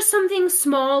 if it's just something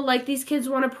small, like these kids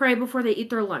want to pray before they eat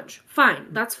their lunch, fine,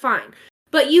 that's fine.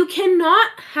 But you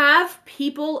cannot have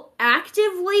people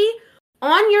actively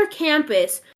on your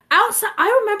campus outside.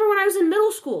 I remember when I was in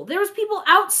middle school, there was people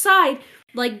outside,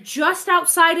 like just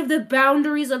outside of the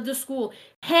boundaries of the school,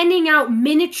 handing out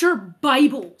miniature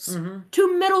Bibles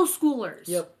to middle schoolers.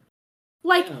 Yep.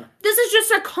 Like, this is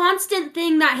just a constant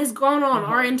thing that has gone on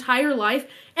our entire life,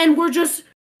 and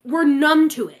we're numb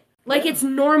to it. Like, it's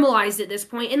normalized at this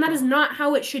point, and that is not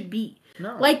how it should be.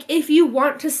 No. Like, if you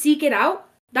want to seek it out,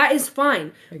 that is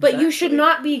fine. But you should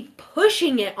not be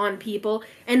pushing it on people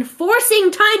and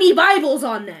forcing tiny Bibles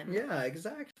on them. Yeah,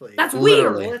 exactly. That's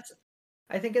Literally. weird.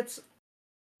 I think it's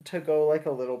to go like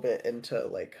a little bit into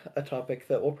like a topic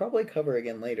that we'll probably cover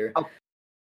again later.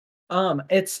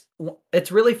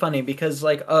 It's really funny because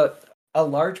like a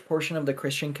large portion of the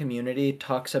Christian community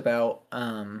talks about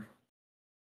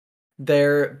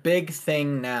their big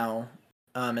thing now,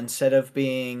 instead of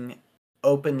being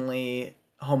openly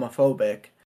homophobic,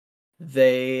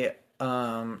 they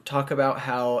talk about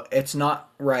how it's not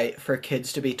right for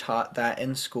kids to be taught that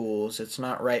in schools. It's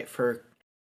not right for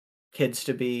kids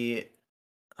to be...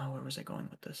 Oh, where was I going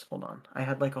with this? Hold on. I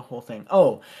had like a whole thing.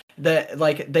 Oh, that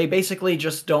like they basically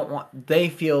just don't want... They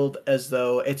feel as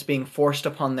though it's being forced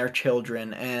upon their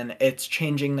children and it's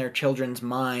changing their children's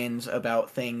minds about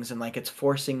things and like it's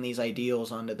forcing these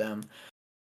ideals onto them.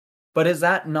 But is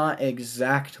that not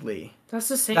exactly... That's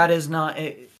the same. That is not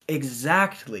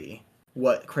exactly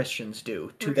what Christians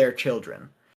do to their children.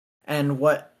 And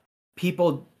what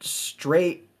people,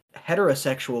 straight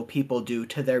heterosexual people, do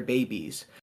to their babies.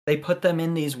 They put them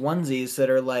in these onesies that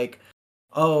are like,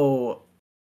 what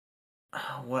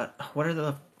are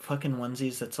the fucking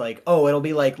onesies that's like, oh, it'll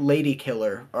be like lady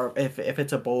killer, or if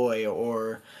it's a boy,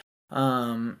 or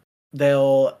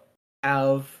they'll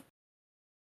have...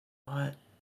 What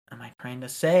am I trying to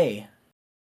say?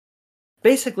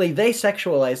 Basically, they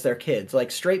sexualize their kids.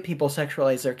 Like, straight people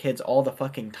sexualize their kids all the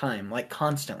fucking time. Like,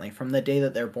 constantly, from the day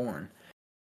that they're born.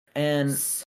 And...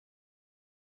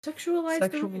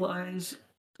 Sexualize?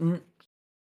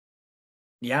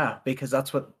 Yeah, because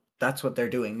that's what they're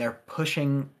doing. They're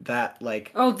pushing that,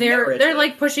 like... Oh, they're narrative.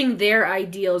 like pushing their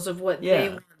ideals of what they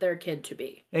want their kid to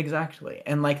be. Exactly.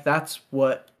 And, like, that's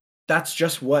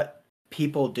just what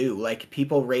people do. Like,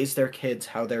 people raise their kids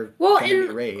how they're going to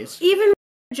be raised. Even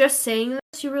just saying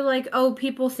this, you were like, oh,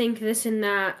 people think this and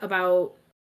that about...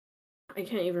 I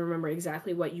can't even remember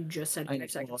exactly what you just said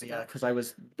 5 seconds ago. Yeah, because I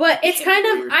was... But it's kind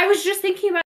of... I was just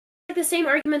thinking about the same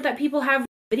argument that people have with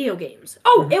video games.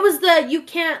 Oh, it was you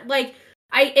can't, like...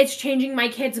 it's changing my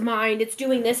kid's mind. It's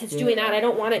doing this. It's doing that. I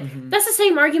don't want it. That's the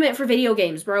same argument for video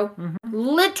games, bro.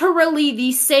 Literally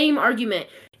the same argument.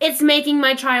 It's making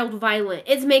my child violent.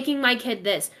 It's making my kid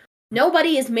this.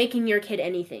 Nobody is making your kid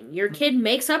anything. Your kid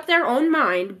makes up their own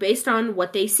mind based on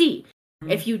what they see.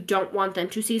 If you don't want them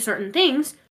to see certain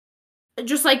things,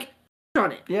 just like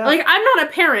on it. Yeah. Like, I'm not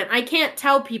a parent. I can't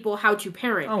tell people how to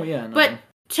parent. Oh, yeah, no. But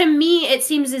to me, it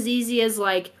seems as easy as,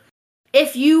 like,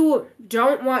 if you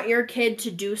don't want your kid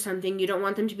to do something, you don't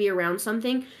want them to be around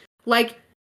something, like,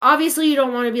 obviously you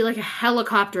don't want to be, like, a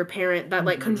helicopter parent that,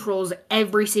 like, controls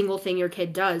every single thing your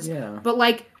kid does. Yeah. But,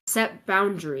 like, set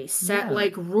boundaries, set,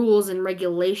 like, rules and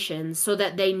regulations so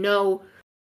that they know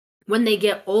when they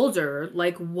get older,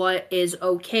 like, what is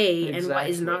okay and what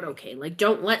is not okay. Like,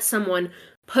 don't let someone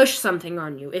push something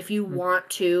on you. If you want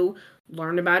to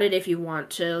learn about it, if you want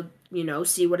to,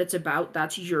 see what it's about,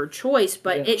 that's your choice.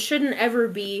 But it shouldn't ever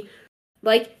be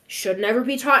like should never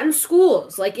be taught in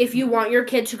schools. Like if you want your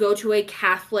kid to go to a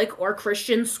Catholic or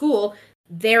Christian school,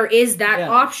 there is that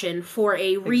option for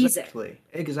a reason.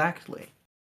 Exactly.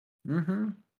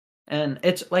 And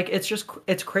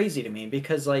it's crazy to me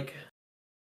because like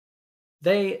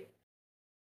they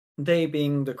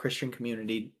being the Christian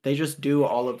community, they just do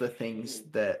all of the things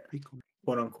that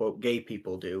quote unquote gay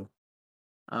people do.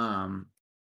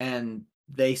 And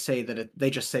they say that they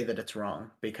just say that it's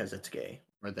wrong because it's gay,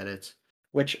 or that it's,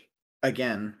 which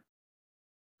again,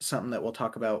 something that we'll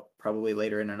talk about probably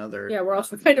later in another. Yeah, we're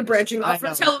also kind of branching off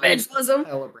from televangelism.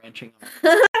 Hella branching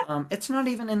off. It's not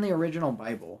even in the original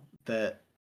Bible that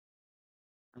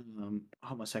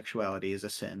homosexuality is a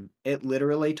sin. It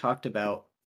literally talked about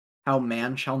how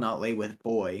man shall not lay with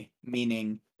boy,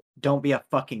 meaning don't be a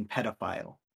fucking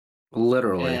pedophile.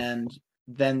 Literally. And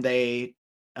then they,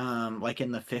 like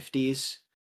in the 50s,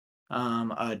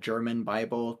 a German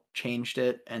Bible changed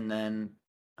it, and then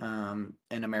an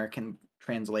American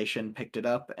translation picked it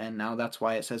up, and now that's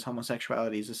why it says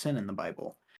homosexuality is a sin in the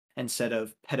Bible, instead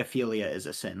of pedophilia is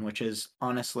a sin, which is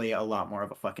honestly a lot more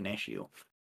of a fucking issue.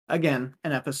 Again,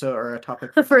 an episode or a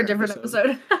topic for a different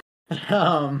episode.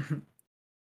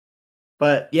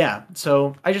 But yeah,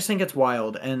 so I just think it's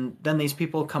wild, and then these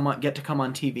people get to come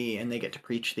on TV and they get to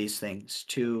preach these things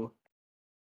to.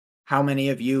 How many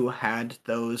of you had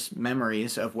those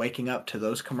memories of waking up to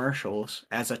those commercials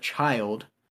as a child,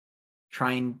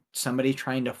 somebody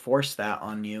trying to force that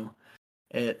on you?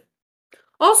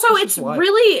 Also, it's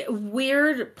really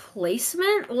weird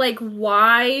placement. Like,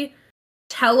 why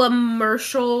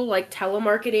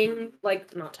telemarketing?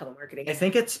 Like, not telemarketing. I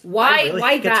think it's why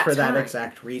it's for that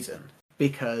exact reason.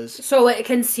 Because so it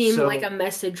can seem like a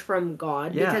message from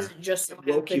God, because it just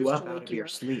woke you up out of your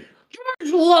sleep.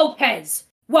 George Lopez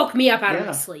woke me up out of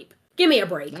my sleep. Give me a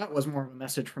break. That was more of a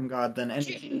message from God than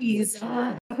anything. Jeez.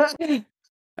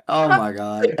 Oh my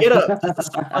God. Get up. This is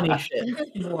some funny shit.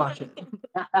 Watch it.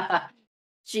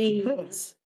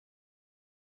 Jeez.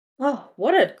 Oh,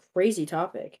 what a crazy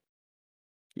topic.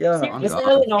 Yeah.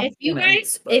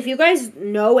 If you guys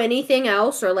know anything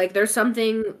else, or like there's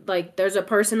something, like there's a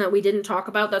person that we didn't talk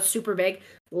about that's super big,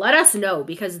 let us know,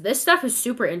 because this stuff is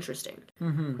super interesting.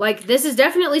 Like, this is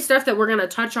definitely stuff that we're going to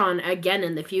touch on again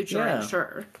in the future, I'm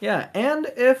sure. Yeah, and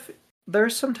if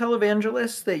there's some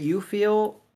televangelists that you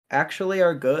feel actually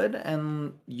are good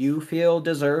and you feel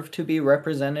deserve to be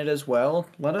represented as well,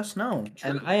 let us know. True.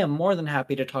 And I am more than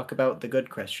happy to talk about the good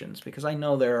Christians, because I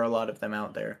know there are a lot of them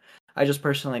out there. I just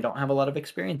personally don't have a lot of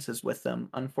experiences with them,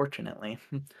 unfortunately.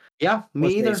 Yeah,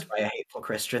 me either. Raised by a hateful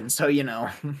Christian, so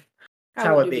that's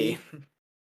how it be.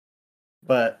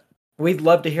 But we'd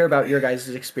love to hear about your guys'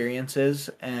 experiences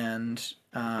and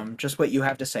just what you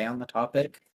have to say on the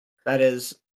topic. That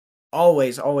is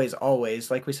always, always,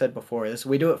 always, like we said before,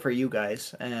 we do it for you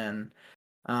guys. And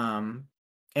in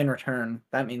return,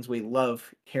 that means we love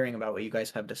hearing about what you guys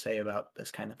have to say about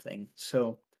this kind of thing.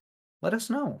 So let us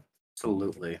know.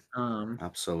 Absolutely.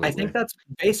 Absolutely. I think that's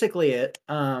basically it.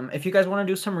 If you guys want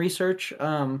to do some research,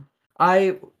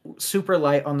 I super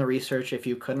light on the research, if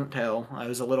you couldn't tell. I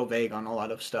was a little vague on a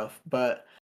lot of stuff, but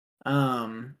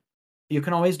you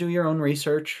can always do your own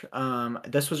research.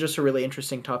 This was just a really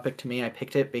interesting topic to me. I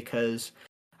picked it because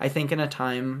I think in a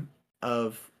time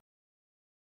of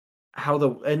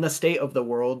in the state of the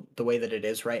world, the way that it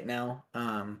is right now,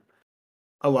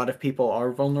 a lot of people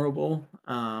are vulnerable.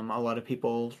 A lot of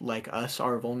people like us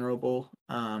are vulnerable.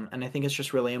 And I think it's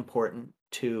just really important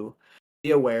to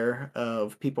be aware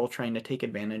of people trying to take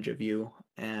advantage of you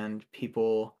and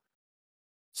people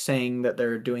saying that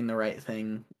they're doing the right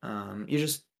thing. You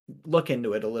just look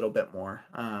into it a little bit more.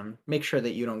 Make sure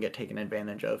that you don't get taken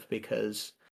advantage of,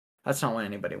 because that's not what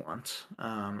anybody wants.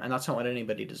 And that's not what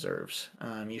anybody deserves.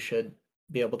 You should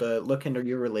be able to look into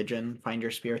your religion, find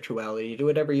your spirituality, do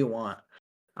whatever you want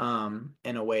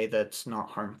in a way that's not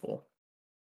harmful.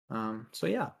 So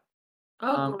yeah.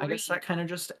 I guess that kind of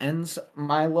just ends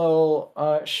my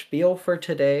little spiel for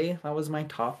today. That was my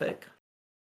topic.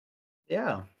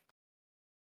 Yeah.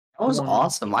 That was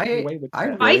awesome. I really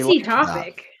spicy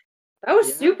topic. That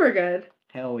was super good.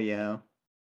 Hell yeah.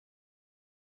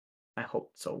 I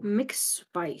hope so. Mixed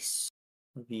spice.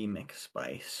 The mixed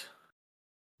spice.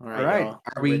 All right.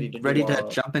 Are we ready to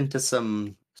jump into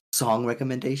some song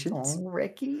recommendations? Song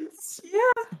reckies?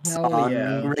 Yeah.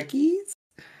 Song reckies?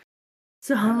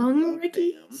 Song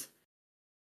reckies?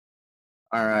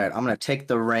 All right. I'm going to take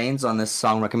the reins on this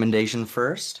song recommendation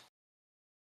first.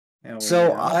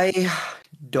 So I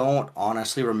don't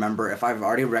honestly remember if I've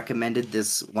already recommended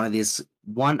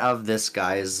one of this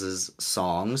guy's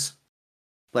songs,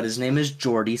 but his name is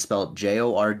Jordy, spelled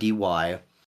Jordy.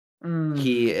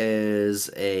 He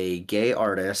is a gay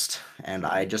artist, and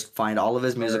I just find all of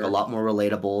his music a lot more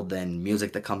relatable than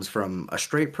music that comes from a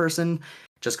straight person,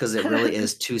 just because it really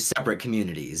is two separate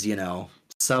communities, you know.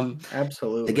 The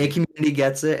Absolutely. gay community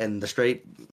gets it, and the straight,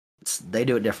 they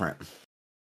do it different.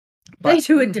 They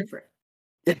do it different.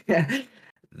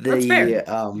 That's fair.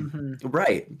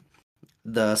 Right.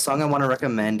 The song I want to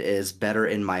recommend is Better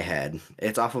in My Head.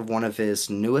 It's off of one of his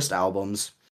newest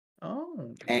albums.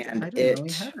 Oh, And I didn't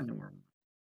know he had a newer one.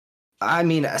 I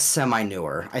mean, a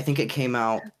semi-newer. I think it came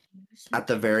out at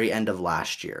the very end of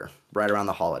last year, right around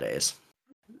the holidays.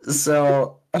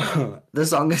 So, the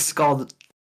song is called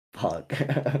Fuck.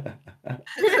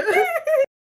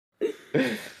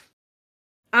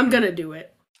 I'm gonna do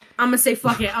it. I'm gonna say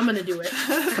fuck it. I'm gonna do it.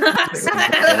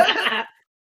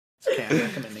 Okay, I'm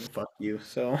recommending fuck you,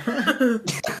 so.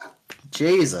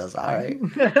 Jesus, alright.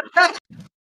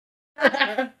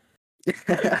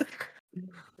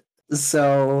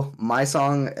 So, my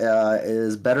song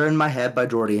is Better in My Head by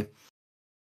Jordy.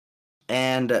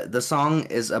 And the song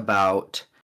is about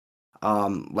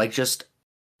just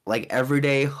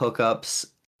everyday hookups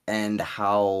and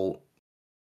how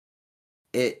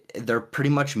they're pretty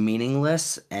much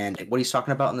meaningless, and what he's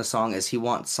talking about in the song is he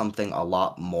wants something a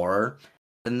lot more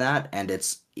than that, and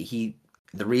the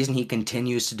reason he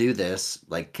continues to do this,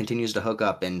 like continues to hook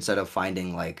up instead of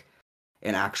finding like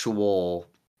an actual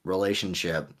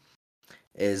relationship,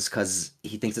 is because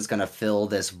he thinks it's gonna fill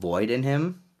this void in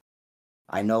him.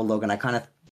 I know, Logan, I kind of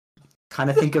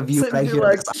think of you when I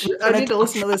hear this. I need to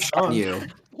listen to this song.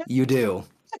 You do.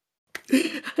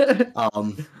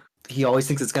 He always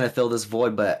thinks it's gonna fill this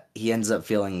void, but he ends up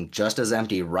feeling just as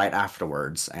empty right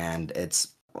afterwards. And it's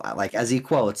like, as he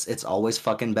quotes, "It's always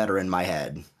fucking better in my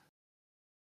head."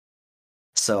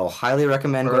 So, highly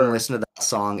recommend going and listen to that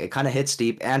song. It kind of hits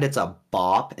deep, and it's a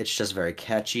bop. It's just very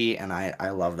catchy, and I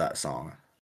love that song.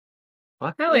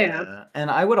 Hell yeah. And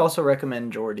I would also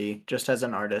recommend Jordy just as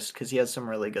an artist because he has some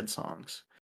really good songs.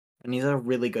 And he's a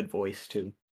really good voice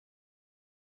too.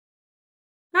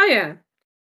 Oh yeah.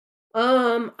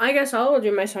 I guess I'll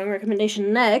do my song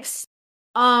recommendation next.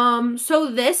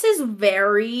 So this is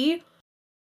very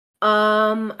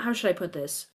how should I put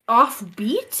this?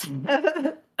 Offbeat? From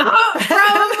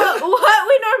what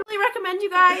we normally recommend, you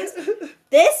guys.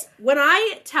 This, when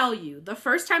I tell you, the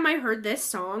first time I heard this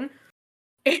song,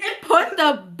 it put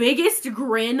the biggest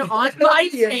grin on my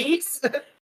face.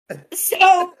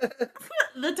 So,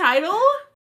 the title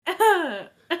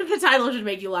should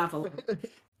make you laugh a little.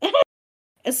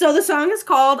 So the song is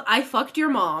called I Fucked Your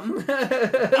Mom.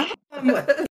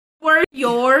 Where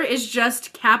your is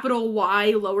just capital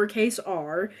Y lowercase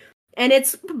r. And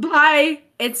it's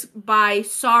by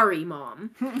Sorry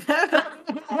Mom.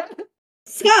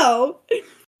 So,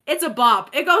 it's a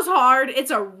bop. It goes hard. It's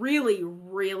a really,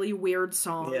 really weird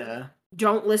song. Yeah.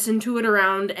 Don't listen to it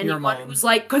around anyone who's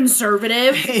like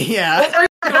conservative. Yeah.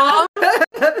 But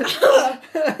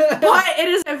it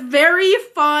is a very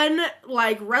fun,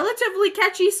 like relatively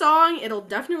catchy song. It'll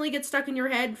definitely get stuck in your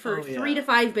head for 3 to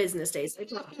 5 business days.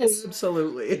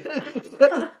 Absolutely.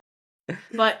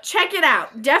 But check it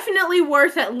out. Definitely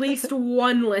worth at least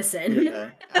one listen.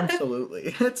 Yeah,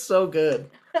 absolutely. It's so good.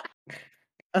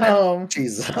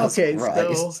 Jesus okay,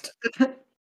 Christ.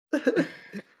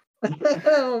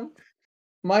 So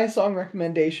my song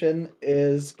recommendation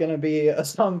is gonna be a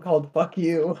song called "Fuck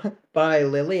You" by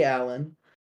Lily Allen.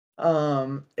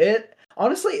 It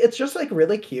honestly, it's just like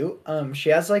really cute. She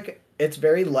has like it's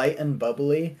very light and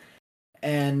bubbly,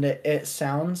 and it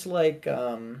sounds like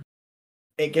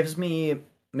it gives me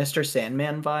Mr.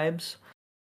 Sandman vibes,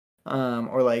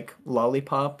 or like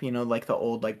Lollipop. You know, like the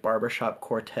old like barbershop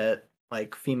quartet,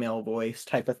 like female voice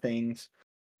type of things.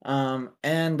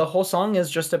 And the whole song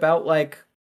is just about like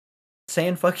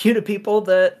saying fuck you to people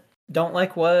that don't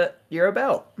like what you're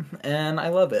about, and I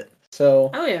love it. So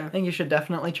yeah. I think you should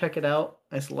definitely check it out.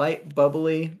 It's light,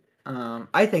 bubbly.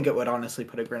 I think it would honestly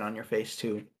put a grin on your face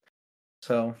too.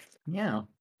 So yeah,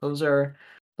 those are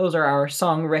our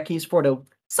song reckies for the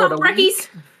Song reckies.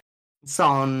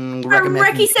 Song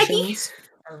reckies.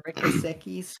 Our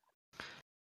reckies.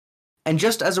 And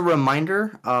just as a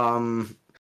reminder,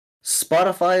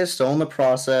 Spotify is still in the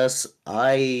process.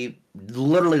 I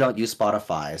literally don't use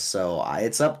Spotify, so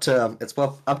it's up to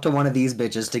one of these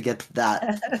bitches to get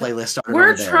that playlist started.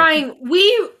 We're trying.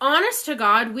 Honest to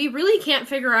God, we really can't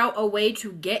figure out a way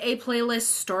to get a playlist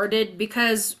started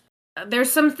because there's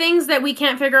some things that we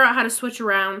can't figure out how to switch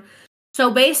around.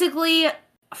 So basically,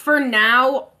 for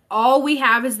now, all we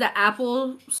have is the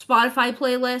Apple Spotify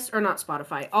playlist, or not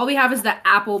Spotify. All we have is the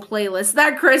Apple playlist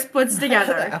that Chris puts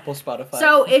together. Apple Spotify.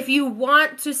 So if you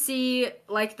want to see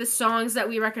like the songs that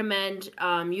we recommend,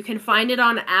 you can find it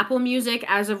on Apple Music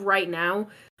as of right now.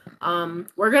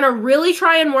 We're gonna really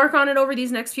try and work on it over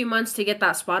these next few months to get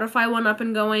that Spotify one up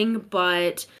and going,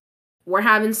 but we're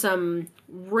having some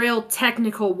real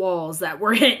technical walls that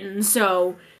we're hitting,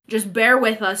 so just bear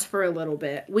with us for a little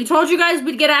bit. We told you guys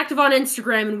we'd get active on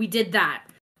Instagram, and we did that.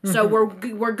 So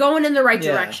we're going in the right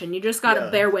direction. You just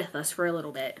gotta bear with us for a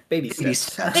little bit. Baby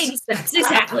steps. Baby steps,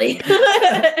 exactly.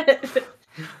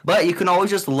 But you can always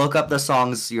just look up the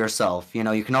songs yourself. You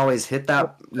know, you can always hit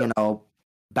that,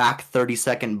 back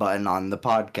 30-second button on the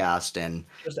podcast and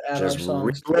Just add just our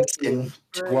songs listen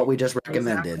to what we just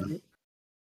recommended. Exactly.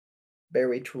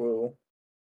 Very true.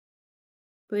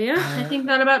 But yeah, I think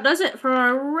that about does it for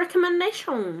our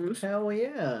recommendations. Hell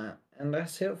yeah. And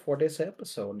that's it for this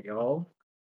episode, y'all.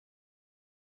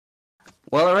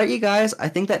 Well, all right, you guys. I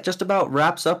think that just about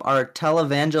wraps up our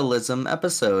televangelism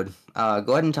episode.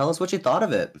 Go ahead and tell us what you thought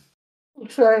of it.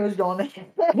 Sorry, I was going.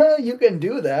 You can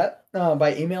do that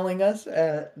by emailing us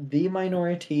at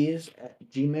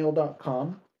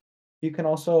theminorities@gmail.com. You can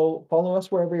also follow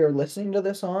us wherever you're listening to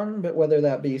this on, but whether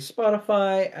that be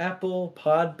Spotify, Apple,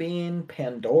 Podbean,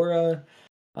 Pandora,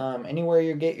 anywhere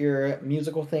you get your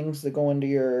musical things that go into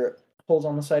your holes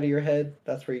on the side of your head,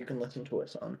 that's where you can listen to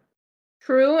us on.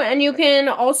 True, and you can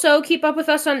also keep up with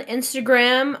us on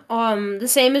Instagram, the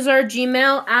same as our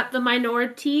Gmail, at the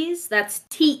Minoriteas. That's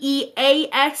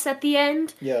TEAS at the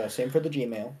end. Yeah, same for the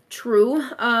Gmail. True.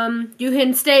 You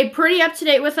can stay pretty up to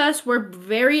date with us. We're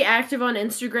very active on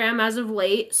Instagram as of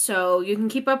late, so you can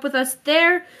keep up with us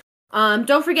there.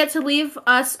 Don't forget to leave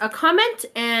us a comment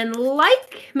and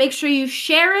like. Make sure you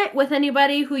share it with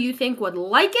anybody who you think would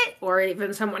like it, or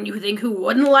even someone you think who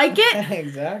wouldn't like it.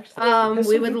 Exactly.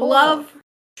 We would love.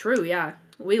 True, yeah.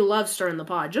 We love stirring the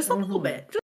pot. Just a little bit.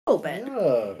 Just a little bit.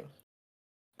 Yeah.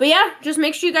 But yeah, just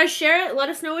make sure you guys share it. Let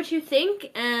us know what you think.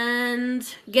 And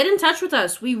get in touch with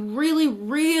us. We really,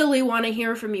 really want to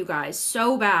hear from you guys.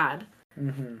 So bad.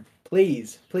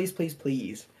 Please, please, please,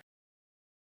 please.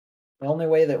 The only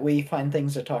way that we find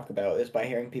things to talk about is by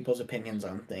hearing people's opinions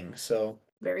on things. So,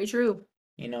 Very true.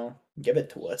 Give it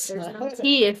to us. There's no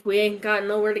tea if we ain't got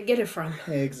nowhere to get it from.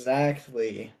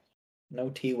 Exactly. No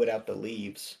tea without the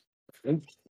leaves. And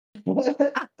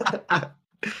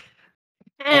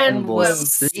we'll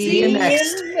see you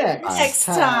next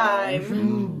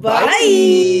time.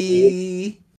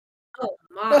 Bye. Oh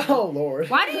my. Oh Lord.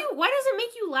 Why does it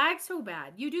make you lag so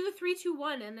bad? You do the 3, 2,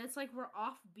 1 and it's like we're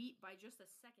off beat by just a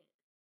second.